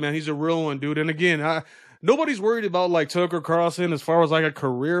Carlson, man. He's a real one, dude. And again, nobody's worried about, like, Tucker Carlson as far as, like, a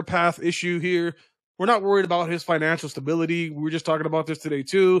career path issue here. We're not worried about his financial stability. We were just talking about this today,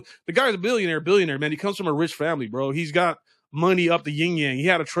 too. The guy's a billionaire, man. He comes from a rich family, bro. He's got money up the yin-yang. He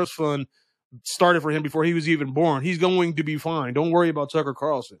had a trust fund started for him before he was even born. He's going to be fine. Don't worry about Tucker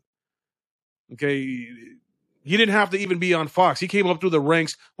Carlson. Okay? He didn't have to even be on Fox. He came up through the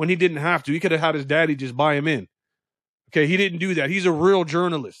ranks when he didn't have to. He could have had his daddy just buy him in. Okay? He didn't do that. He's a real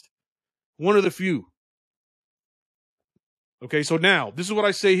journalist. One of the few. Okay? So now, this is what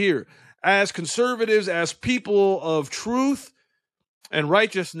I say here. As conservatives, as people of truth and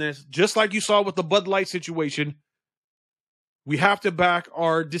righteousness, just like you saw with the Bud Light situation, we have to back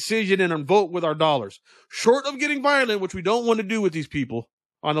our decision and vote with our dollars. Short of getting violent, which we don't want to do with these people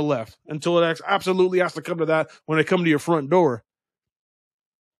on the left, until it absolutely has to come to that when they come to your front door.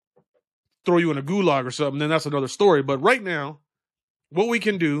 Throw you in a gulag or something, then that's another story. But right now, what we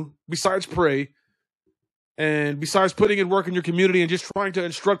can do, besides pray, and besides putting in work in your community and just trying to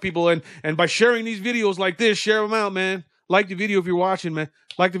instruct people, and by sharing these videos like this, share them out, man. Like the video if you're watching, man.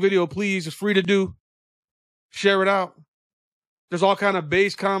 Like the video, please. It's free to do. Share it out. There's all kind of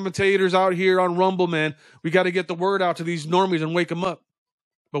base commentators out here on Rumble, man. We got to get the word out to these normies and wake them up.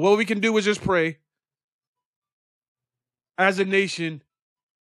 But what we can do is just pray as a nation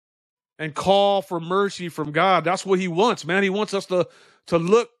and call for mercy from God. That's what he wants, man. He wants us to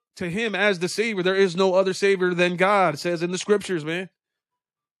look to him as the Savior. There is no other Savior than God, it says in the scriptures, man.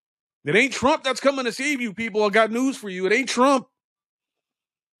 It ain't Trump that's coming to save you, people. I got news for you. It ain't Trump.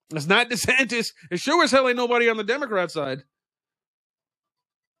 It's not DeSantis. It sure as hell ain't nobody on the Democrat side.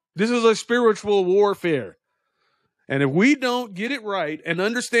 This is a spiritual warfare. And if we don't get it right and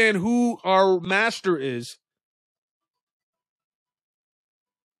understand who our master is,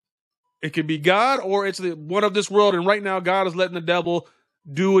 It could be God or it's the one of this world. And right now, God is letting the devil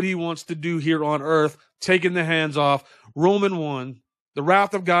do what he wants to do here on earth, taking the hands off. Romans 1, the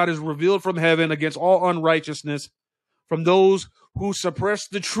wrath of God is revealed from heaven against all unrighteousness from those who suppress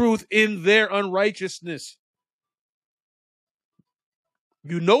the truth in their unrighteousness.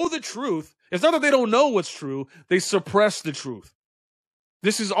 You know the truth. It's not that they don't know what's true. They suppress the truth.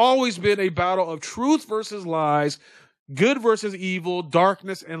 This has always been a battle of truth versus lies, good versus evil,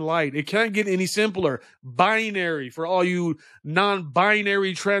 darkness and light. It can't get any simpler. Binary for all you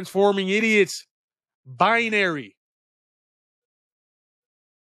non-binary transforming idiots. Binary.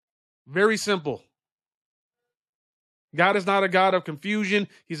 Very simple. God is not a God of confusion.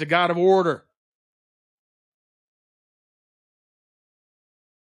 He's a God of order.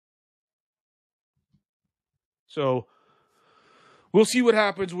 So we'll see what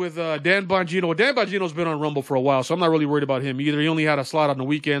happens with Dan Bongino. Dan Bongino's been on Rumble for a while, so I'm not really worried about him either. He only had a slot on the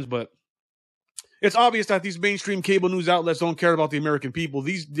weekends, but it's obvious that these mainstream cable news outlets don't care about the American people.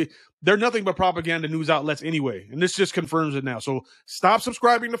 They're nothing but propaganda news outlets anyway, and this just confirms it now. So stop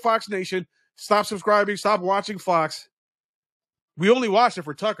subscribing to Fox Nation. Stop subscribing. Stop watching Fox. We only watch it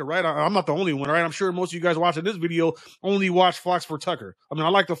for Tucker, right? I'm not the only one, right? I'm sure most of you guys watching this video only watch Fox for Tucker. I mean, I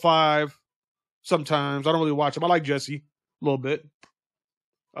like the Five sometimes. I don't really watch them. I like Jesse a little bit.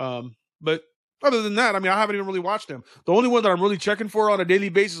 But other than that, I mean, I haven't even really watched them. The only one that I'm really checking for on a daily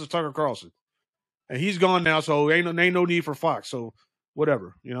basis is Tucker Carlson. And he's gone now, so ain't no need for Fox. So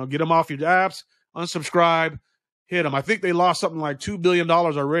whatever, get him off your apps, unsubscribe, hit him. I think they lost something like $2 billion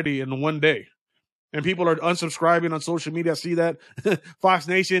already in one day. And people are unsubscribing on social media. I see that. Fox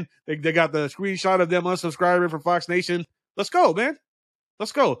Nation, they got the screenshot of them unsubscribing from Fox Nation. Let's go, man.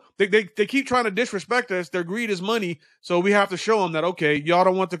 Let's go. They keep trying to disrespect us. Their greed is money. So we have to show them that, okay, y'all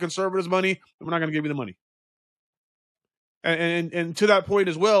don't want the conservatives' money. We're not going to give you the money. And to that point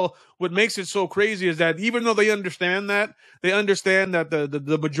as well, what makes it so crazy is that even though they understand that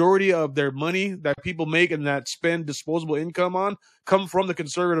the majority of their money that people make and that spend disposable income on come from the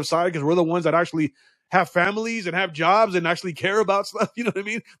conservative side, because we're the ones that actually have families and have jobs and actually care about stuff, you know what I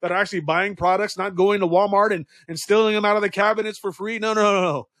mean? That are actually buying products, not going to Walmart and stealing them out of the cabinets for free.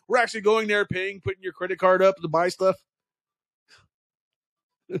 No. We're actually going there, paying, putting your credit card up to buy stuff.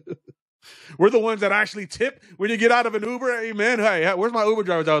 We're the ones that actually tip when you get out of an Uber. Hey, man, hey, where's my Uber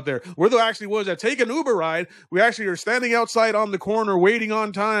drivers out there? We're the actually ones that take an Uber ride. We actually are standing outside on the corner waiting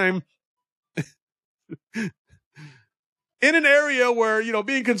on time in an area where,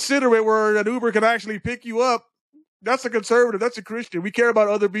 being considerate where an Uber can actually pick you up. That's a conservative. That's a Christian. We care about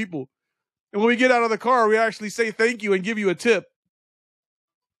other people. And when we get out of the car, we actually say thank you and give you a tip.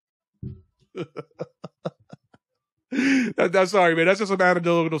 That's sorry, man. That's just some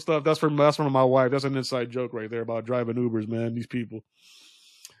anecdotal stuff. That's from my wife. That's an inside joke right there about driving Ubers, man. These people.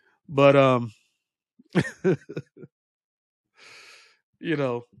 But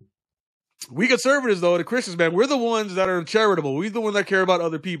we conservatives though, the Christians, man, we're the ones that are charitable. We're the ones that care about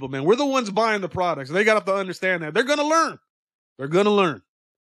other people, man. We're the ones buying the products. And they got to understand that. They're gonna learn. They're gonna learn.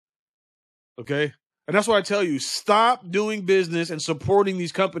 Okay? And that's why I tell you, stop doing business and supporting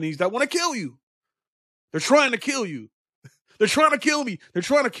these companies that want to kill you. They're trying to kill you. They're trying to kill me. They're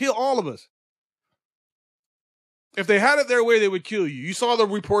trying to kill all of us. If they had it their way, they would kill you. You saw the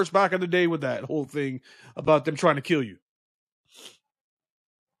reports back in the day with that whole thing about them trying to kill you.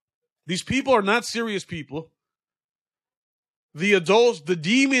 These people are not serious people. The adults, the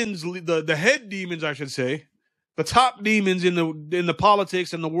demons, the head demons, I should say, the top demons in the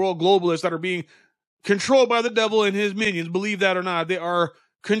politics and the world globalists that are being controlled by the devil and his minions, believe that or not, they are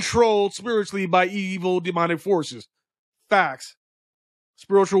controlled spiritually by evil demonic forces. Facts.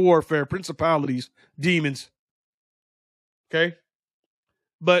 Spiritual warfare, principalities, demons. Okay?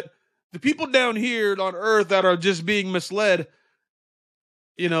 But the people down here on earth that are just being misled,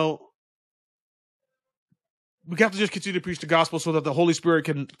 we have to just continue to preach the gospel so that the Holy Spirit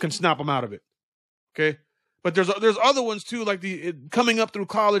can snap them out of it. Okay? But there's other ones too, like coming up through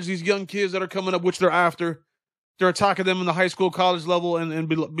college, these young kids that are coming up, which they're after. They're attacking them in the high school, college level, and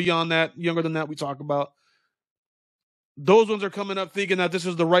beyond that, younger than that, we talk about. Those ones are coming up thinking that this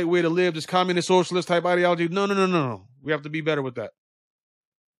is the right way to live, this communist socialist type ideology. No. We have to be better with that.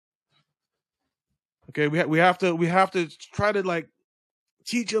 Okay, we have to try to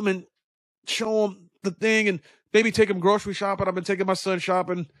teach them and show them the thing, and maybe take them grocery shopping. I've been taking my son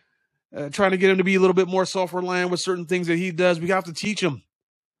shopping, trying to get him to be a little bit more self-reliant with certain things that he does. We have to teach him.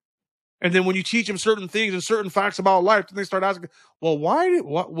 And then when you teach them certain things and certain facts about life, then they start asking, well,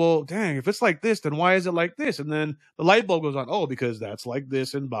 well, dang, if it's like this, then why is it like this? And then the light bulb goes on. Oh, because that's like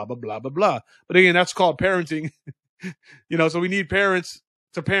this and blah, blah, blah, blah, blah. But again, that's called parenting. So we need parents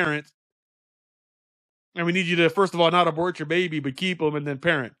to parent And we need you to, first of all, not abort your baby, but keep them and then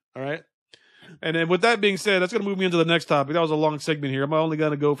parent. All right. And then with that being said, that's going to move me into the next topic. That was a long segment here. I'm only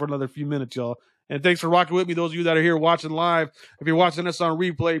going to go for another few minutes, y'all. And thanks for rocking with me. Those of you that are here watching live, if you're watching us on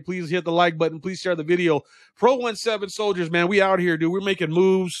replay, please hit the like button. Please share the video. Pro 17 soldiers, man, we out here, dude. We're making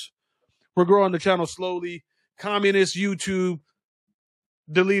moves. We're growing the channel slowly. Communist YouTube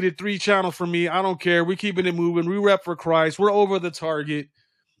deleted 3 channels from me. I don't care. We're keeping it moving. We rep for Christ. We're over the target.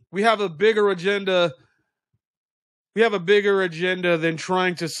 We have a bigger agenda. We have a bigger agenda than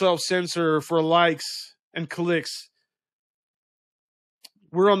trying to self-censor for likes and clicks.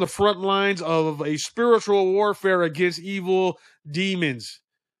 We're on the front lines of a spiritual warfare against evil demons.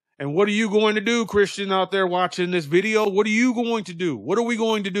 And what are you going to do, Christian, out there watching this video? What are you going to do? What are we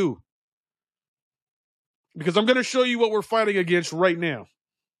going to do? Because I'm going to show you what we're fighting against right now.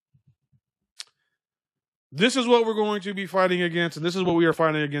 This is what we're going to be fighting against, and this is what we are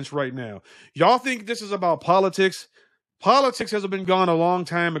fighting against right now. Y'all think this is about politics? Politics has been gone a long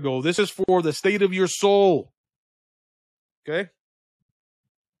time ago. This is for the state of your soul. Okay?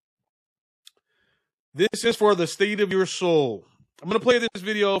 This is for the state of your soul. I'm going to play this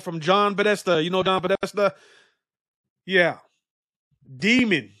video from John Podesta. You know John Podesta? Yeah.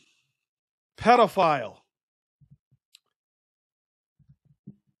 Demon. Pedophile.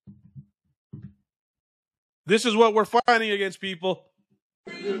 This is what we're fighting against, people.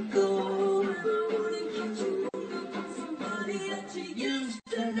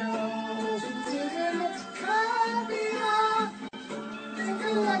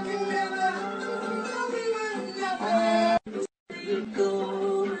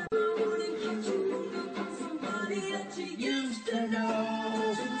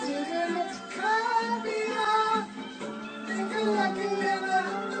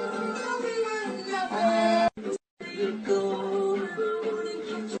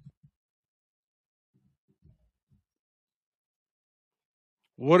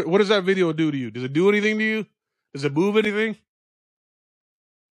 What does that video do to you? Does it do anything to you? Does it move anything?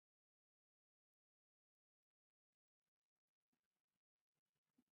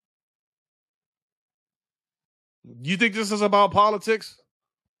 You think this is about politics?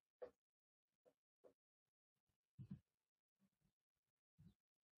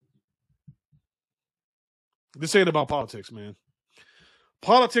 This ain't about politics, man.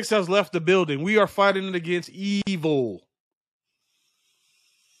 Politics has left the building. We are fighting it against evil.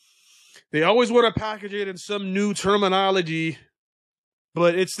 They always want to package it in some new terminology,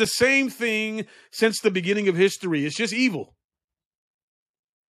 but it's the same thing since the beginning of history. It's just evil.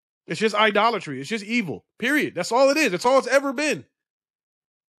 It's just idolatry. It's just evil, period. That's all it is. That's all it's ever been.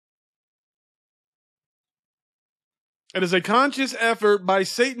 It is a conscious effort by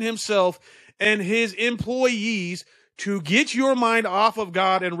Satan himself and his employees to get your mind off of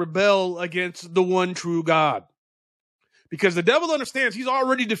God and rebel against the one true God. Because the devil understands he's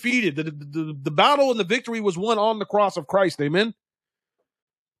already defeated. The battle and the victory was won on the cross of Christ. Amen.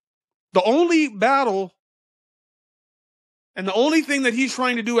 The only battle and the only thing that he's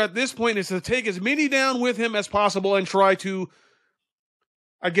trying to do at this point is to take as many down with him as possible and try to,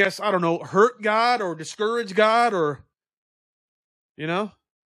 I guess, I don't know, hurt God or discourage God or,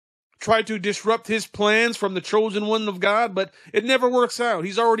 try to disrupt his plans from the chosen one of God. But it never works out.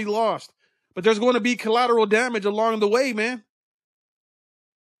 He's already lost. But there's going to be collateral damage along the way, man.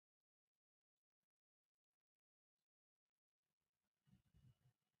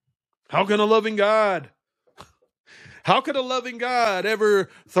 How can a loving God ever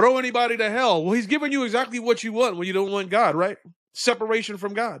throw anybody to hell? Well, he's giving you exactly what you want when you don't want God, right? Separation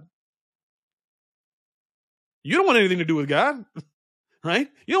from God. You don't want anything to do with God, right?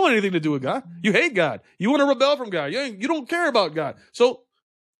 You don't want anything to do with God. You hate God. You want to rebel from God. You don't care about God. So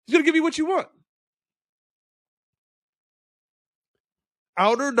he's going to give you what you want.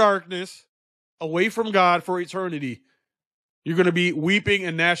 Outer darkness, away from God for eternity. You're going to be weeping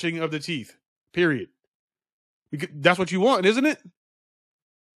and gnashing of the teeth, period. That's what you want, isn't it?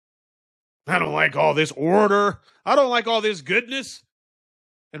 I don't like all this order. I don't like all this goodness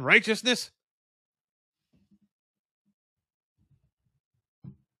and righteousness.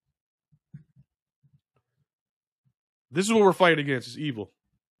 This is what we're fighting against, is evil.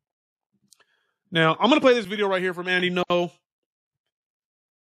 Now, I'm going to play this video right here from Andy No.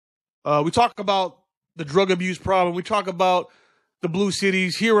 We talk about the drug abuse problem. We talk about the blue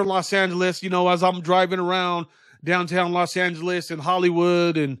cities here in Los Angeles. As I'm driving around downtown Los Angeles and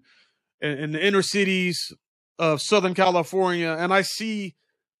Hollywood and the inner cities of Southern California, and I see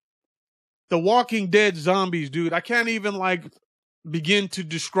the Walking Dead zombies, dude. I can't even begin to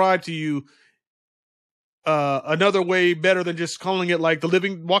describe to you another way better than just calling it like the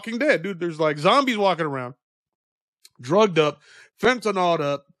living Walking Dead. Dude, there's like zombies walking around, drugged up, fentanyled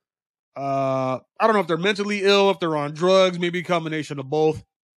up. I don't know if they're mentally ill, if they're on drugs, maybe a combination of both.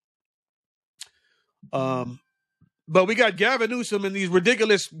 But we got Gavin Newsom and these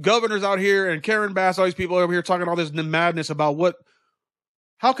ridiculous governors out here and Karen Bass, all these people over here talking all this madness about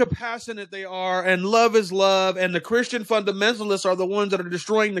how compassionate they are and love is love and the Christian fundamentalists are the ones that are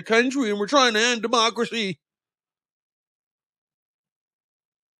destroying the country and we're trying to end democracy.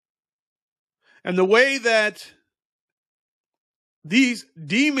 And the way that these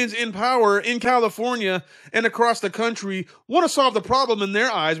demons in power in California and across the country want to solve the problem in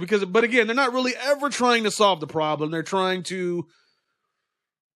their eyes but again, they're not really ever trying to solve the problem. They're trying to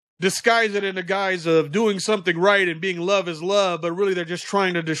disguise it in the guise of doing something right and being love is love, but really they're just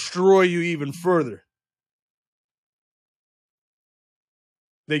trying to destroy you even further.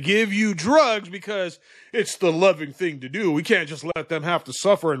 They give you drugs because it's the loving thing to do. We can't just let them have to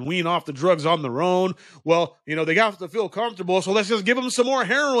suffer and wean off the drugs on their own. Well, they have to feel comfortable, so let's just give them some more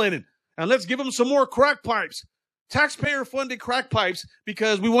heroin and let's give them some more crack pipes. Taxpayer-funded crack pipes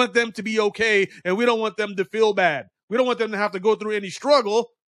because we want them to be okay and we don't want them to feel bad. We don't want them to have to go through any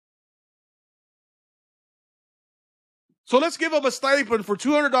struggle. So let's give them a stipend for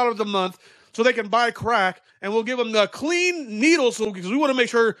 $200 a month so they can buy crack, and we'll give them a clean needle because we want to make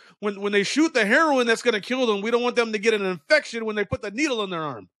sure when they shoot the heroin that's going to kill them, we don't want them to get an infection when they put the needle in their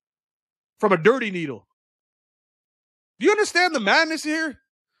arm from a dirty needle. Do you understand the madness here?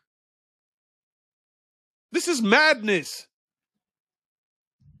 This is madness.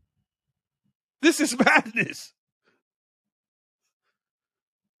 This is madness.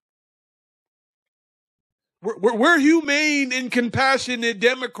 We're humane and compassionate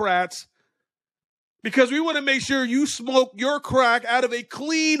Democrats because we want to make sure you smoke your crack out of a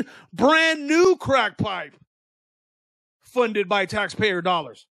clean, brand new crack pipe funded by taxpayer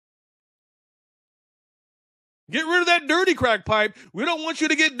dollars. Get rid of that dirty crack pipe. We don't want you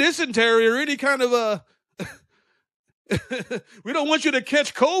to get dysentery or any kind of we don't want you to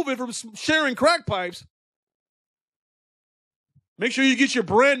catch COVID from sharing crack pipes. Make sure you get your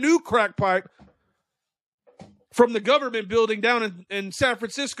brand new crack pipe from the government building down in San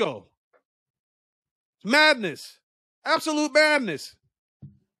Francisco. It's madness. Absolute madness.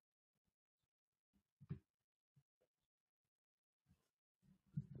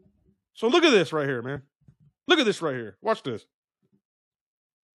 So look at this right here, man. Look at this right here. Watch this.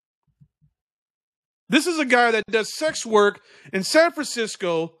 This is a guy that does sex work in San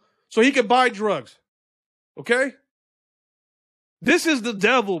Francisco so he can buy drugs. Okay? This is the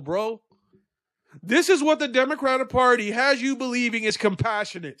devil, bro. This is what the Democratic Party has you believing is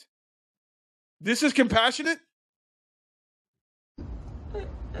compassionate. This is compassionate?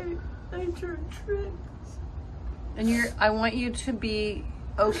 I turn tricks. And I want you to be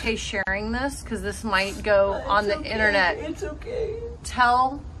okay sharing this because this might go on the internet. It's okay.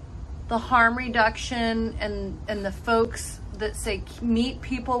 Tell the harm reduction and the folks that say meet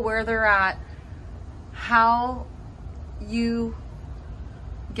people where they're at how you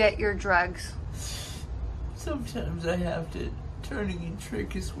get your drugs. Sometimes I have to. Turning in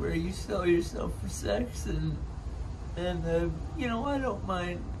trick is where you sell yourself for sex, and I don't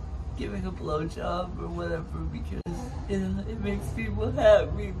mind giving a blowjob or whatever because it makes people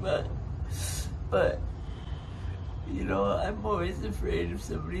happy, but I'm always afraid if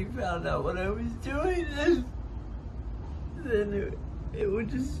somebody found out what I was doing, then it would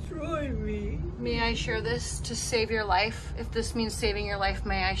destroy me. May I share this to save your life? If this means saving your life,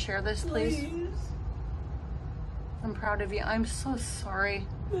 may I share this, please? I'm proud of you. I'm so sorry.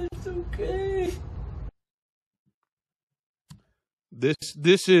 It's okay.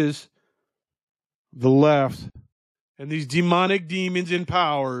 This is the left and these demonic demons in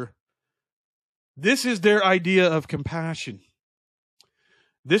power. This is their idea of compassion.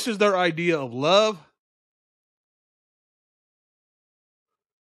 This is their idea of love.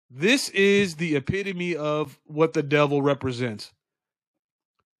 This is the epitome of what the devil represents.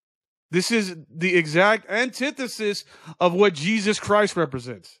 This is the exact antithesis of what Jesus Christ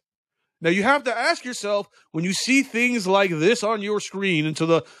represents. Now, you have to ask yourself, when you see things like this on your screen, and to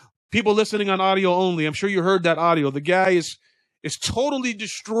the people listening on audio only, I'm sure you heard that audio. The guy is totally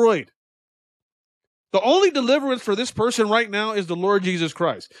destroyed. The only deliverance for this person right now is the Lord Jesus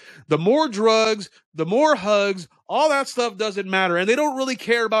Christ. The more drugs, the more hugs, all that stuff doesn't matter. And they don't really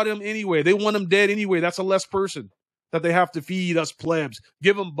care about him anyway. They want him dead anyway. That's a less person that they have to feed us plebs.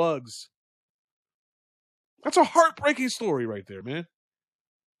 Give them bugs. That's a heartbreaking story right there, man.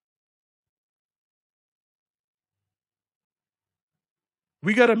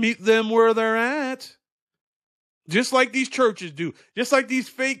 We got to meet them where they're at. Just like these churches do. Just like these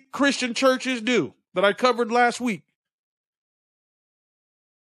fake Christian churches do that I covered last week.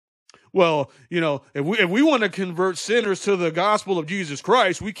 Well, you know, if we want to convert sinners to the gospel of Jesus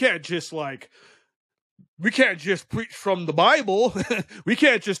Christ, we can't just preach from the Bible. We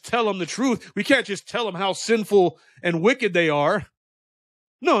can't just tell them the truth. We can't just tell them how sinful and wicked they are.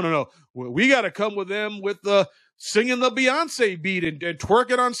 No. We got to come with them with singing the Beyonce beat and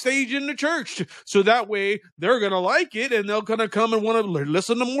twerking on stage in the church. So that way they're going to like it and they're going to come and want to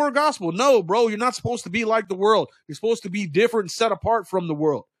listen to more gospel. No, bro, you're not supposed to be like the world. You're supposed to be different and set apart from the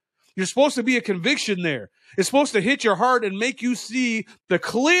world. You're supposed to be a conviction there. It's supposed to hit your heart and make you see the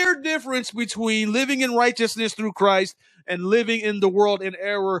clear difference between living in righteousness through Christ and living in the world in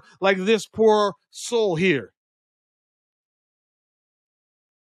error like this poor soul here.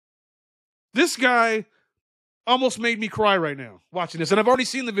 This guy almost made me cry right now watching this, and I've already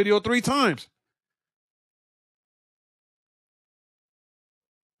seen the video 3 times.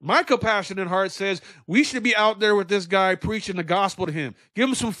 My compassionate heart says we should be out there with this guy preaching the gospel to him. Give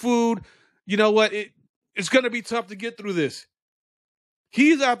him some food. You know what? It's going to be tough to get through this.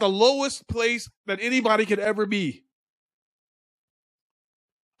 He's at the lowest place that anybody could ever be.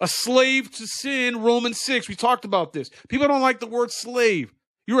 A slave to sin, Romans 6. We talked about this. People don't like the word slave.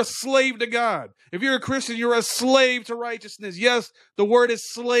 You're a slave to God. If you're a Christian, you're a slave to righteousness. Yes, the word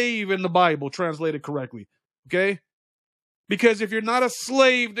is slave in the Bible, translated correctly. Okay? Because if you're not a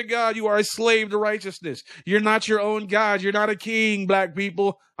slave to God, you are a slave to righteousness. You're not your own God. You're not a king, black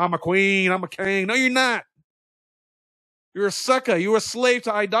people. I'm a queen. I'm a king. No, you're not. You're a sucker. You're a slave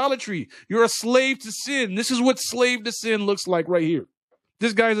to idolatry. You're a slave to sin. This is what slave to sin looks like right here.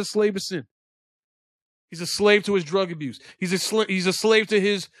 This guy's a slave to sin. He's a slave to his drug abuse. He's a slave to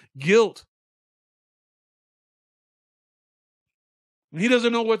his guilt. He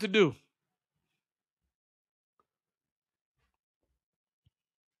doesn't know what to do.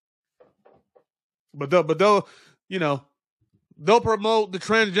 But they'll promote the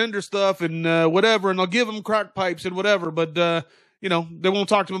transgender stuff and whatever, and they'll give them crack pipes and whatever. But they won't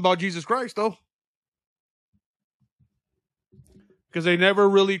talk to them about Jesus Christ though, because they never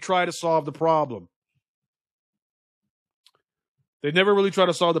really try to solve the problem. They never really try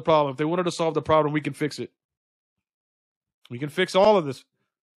to solve the problem. If they wanted to solve the problem, we can fix it. We can fix all of this.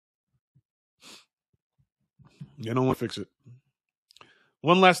 They don't want to fix it.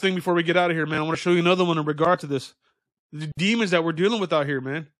 One last thing before we get out of here, man. I want to show you another one in regard to this. The demons that we're dealing with out here,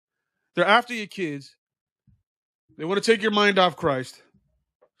 man. They're after your kids. They want to take your mind off Christ.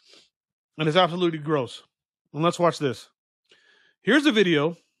 And it's absolutely gross. And let's watch this. Here's a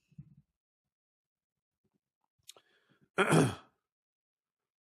video.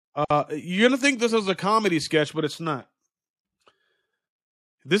 You're going to think this is a comedy sketch, but it's not.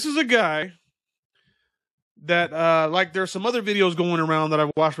 This is a guy that, there's some other videos going around that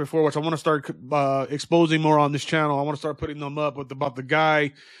I've watched before, which I want to start exposing more on this channel. I want to start putting them up about the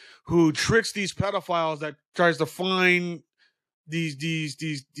guy who tricks these pedophiles, that tries to find these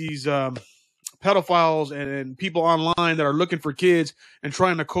pedophiles and people online that are looking for kids and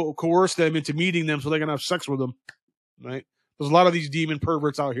trying to coerce them into meeting them so they can have sex with them. Right? There's a lot of these demon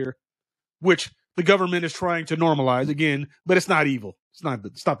perverts out here, which the government is trying to normalize again, but it's not evil. It's not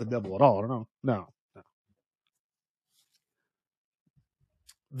the devil at all. No.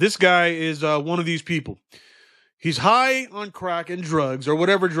 This guy is one of these people. He's high on crack and drugs or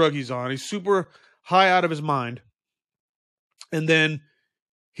whatever drug he's on. He's super high out of his mind. And then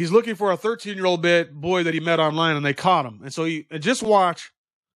he's looking for a 13-year-old boy that he met online, and they caught him. And so and just watch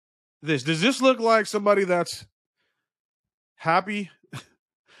this. Does this look like somebody that's happy?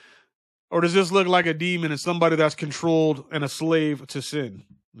 Or does this look like a demon and somebody that's controlled and a slave to sin?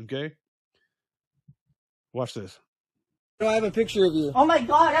 Okay? Watch this. Why do I have a picture of you? Oh my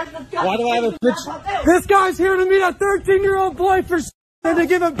God, that's disgusting. Why do I have a picture? This guy's here to meet a 13-year-old boy for and to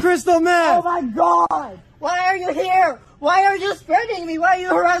give him crystal meth. Oh my God. Why are you here? Why are you spreading me? Why are you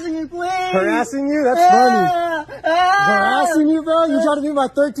harassing me, please? Harassing you? That's funny. Harassing you, bro? You trying to be my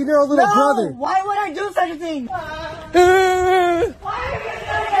 13-year-old little brother. Why would I do such a thing? Why are you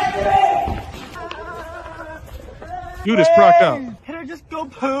doing that to me? Dude is cracked out. Can I just go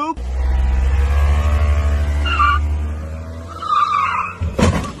poop?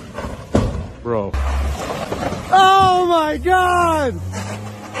 Bro. Oh my God!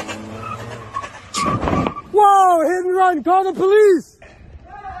 Whoa! Hit and run! Call the police!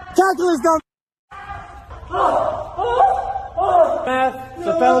 Tackle this dumb. It's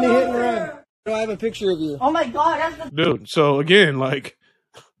a felony hit and run. Do I have a picture of you? Oh my God, that's the Dude, so again,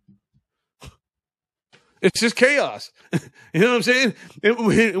 it's just chaos. You know what I'm saying?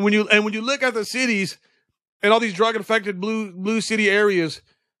 And when you look at the cities and all these drug-infected blue city areas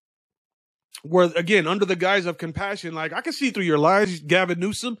where, again, under the guise of compassion, like, I can see through your lies, Gavin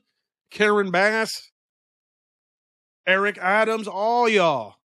Newsom, Karen Bass, Eric Adams, all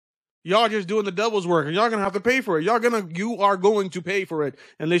y'all. Y'all just doing the devil's work, and y'all going to have to pay for it. You are going to pay for it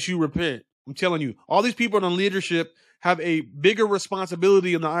unless you repent. I'm telling you, all these people in leadership have a bigger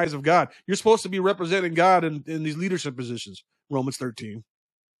responsibility in the eyes of God. You're supposed to be representing God in these leadership positions, Romans 13,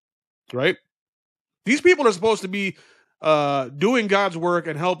 right? These people are supposed to be doing God's work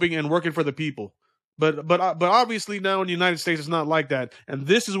and helping and working for the people. But obviously now in the United States, it's not like that. And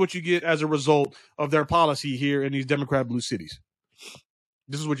this is what you get as a result of their policy here in these Democrat blue cities.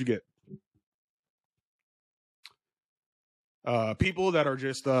 This is what you get. People that are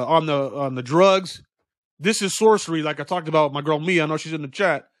just on the drugs. This is sorcery, like I talked about with my girl Mia. I know she's in the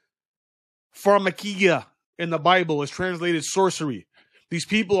chat. Pharmakia in the Bible is translated sorcery. These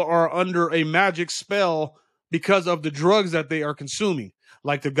people are under a magic spell because of the drugs that they are consuming.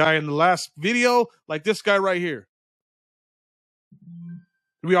 Like the guy in the last video, like this guy right here.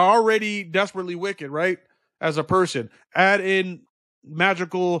 We are already desperately wicked, right? As a person. Add in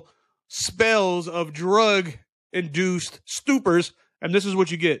magical spells of drug-induced stupors, and this is what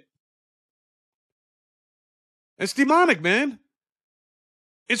you get. It's demonic, man.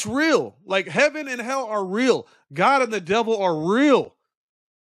 It's real. Like, heaven and hell are real. God and the devil are real.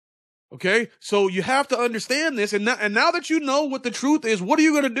 Okay? So you have to understand this. And now that you know what the truth is, what are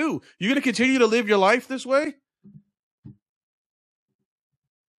you going to do? You're going to continue to live your life this way?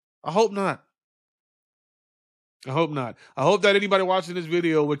 I hope not. I hope not. I hope that anybody watching this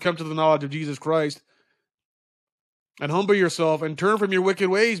video would come to the knowledge of Jesus Christ and humble yourself and turn from your wicked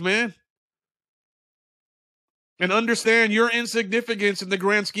ways, man. And understand your insignificance in the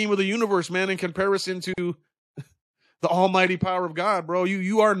grand scheme of the universe, man, in comparison to the almighty power of God, bro.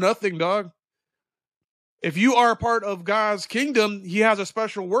 You are nothing, dog. If you are a part of God's kingdom, he has a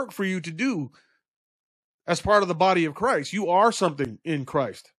special work for you to do as part of the body of Christ. You are something in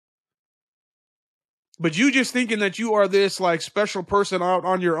Christ. But you just thinking that you are this like special person out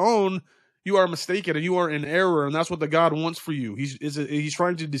on your own, you are mistaken and you are in error. And that's what the God wants for you. He's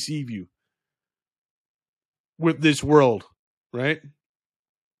trying to deceive you with this world, right?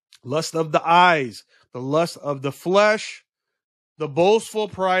 Lust of the eyes, the lust of the flesh, the boastful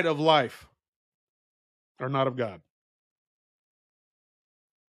pride of life are not of God.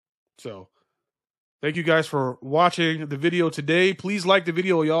 So, thank you guys for watching the video today. Please like the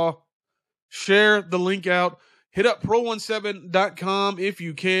video, y'all. Share the link out. Hit up pro17.com if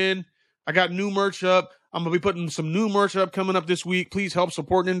you can. I got new merch up. I'm going to be putting some new merch up coming up this week. Please help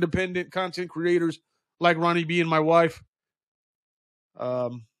support independent content creators like Ronnie B and my wife.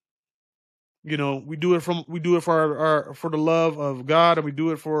 You know, we do it for the love of God, and we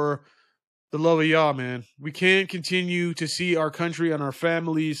do it for the love of y'all, man. We can't continue to see our country and our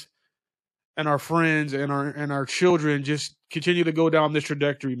families and our friends and our children just continue to go down this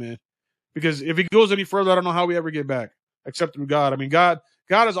trajectory, man. Because if it goes any further, I don't know how we ever get back, except through God. I mean, God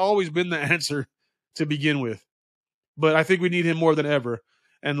has always been the answer to begin with. But I think we need him more than ever.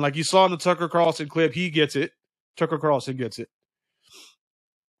 And like you saw in the Tucker Carlson clip, he gets it. Tucker Carlson gets it.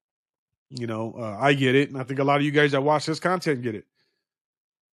 You know, I get it. And I think a lot of you guys that watch this content get it.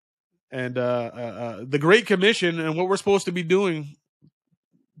 And the Great Commission and what we're supposed to be doing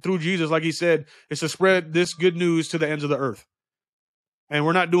through Jesus, like he said, is to spread this good news to the ends of the earth. And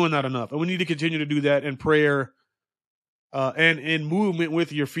we're not doing that enough. And we need to continue to do that in prayer and in movement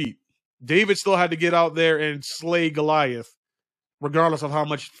with your feet. David still had to get out there and slay Goliath, regardless of how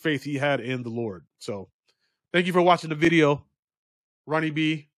much faith he had in the Lord. So thank you for watching the video. Ronnie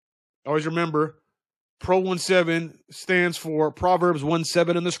B. Always remember, Pro17 stands for Proverbs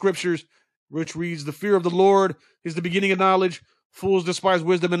 1:7 in the scriptures, which reads, "The fear of the Lord is the beginning of knowledge. Fools despise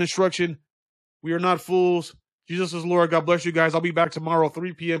wisdom and instruction." We are not fools. Jesus is Lord. God bless you guys. I'll be back tomorrow,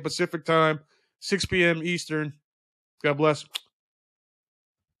 3 p.m. Pacific time, 6 p.m. Eastern. God bless.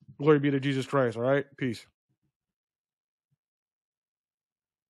 Glory be to Jesus Christ. All right. Peace.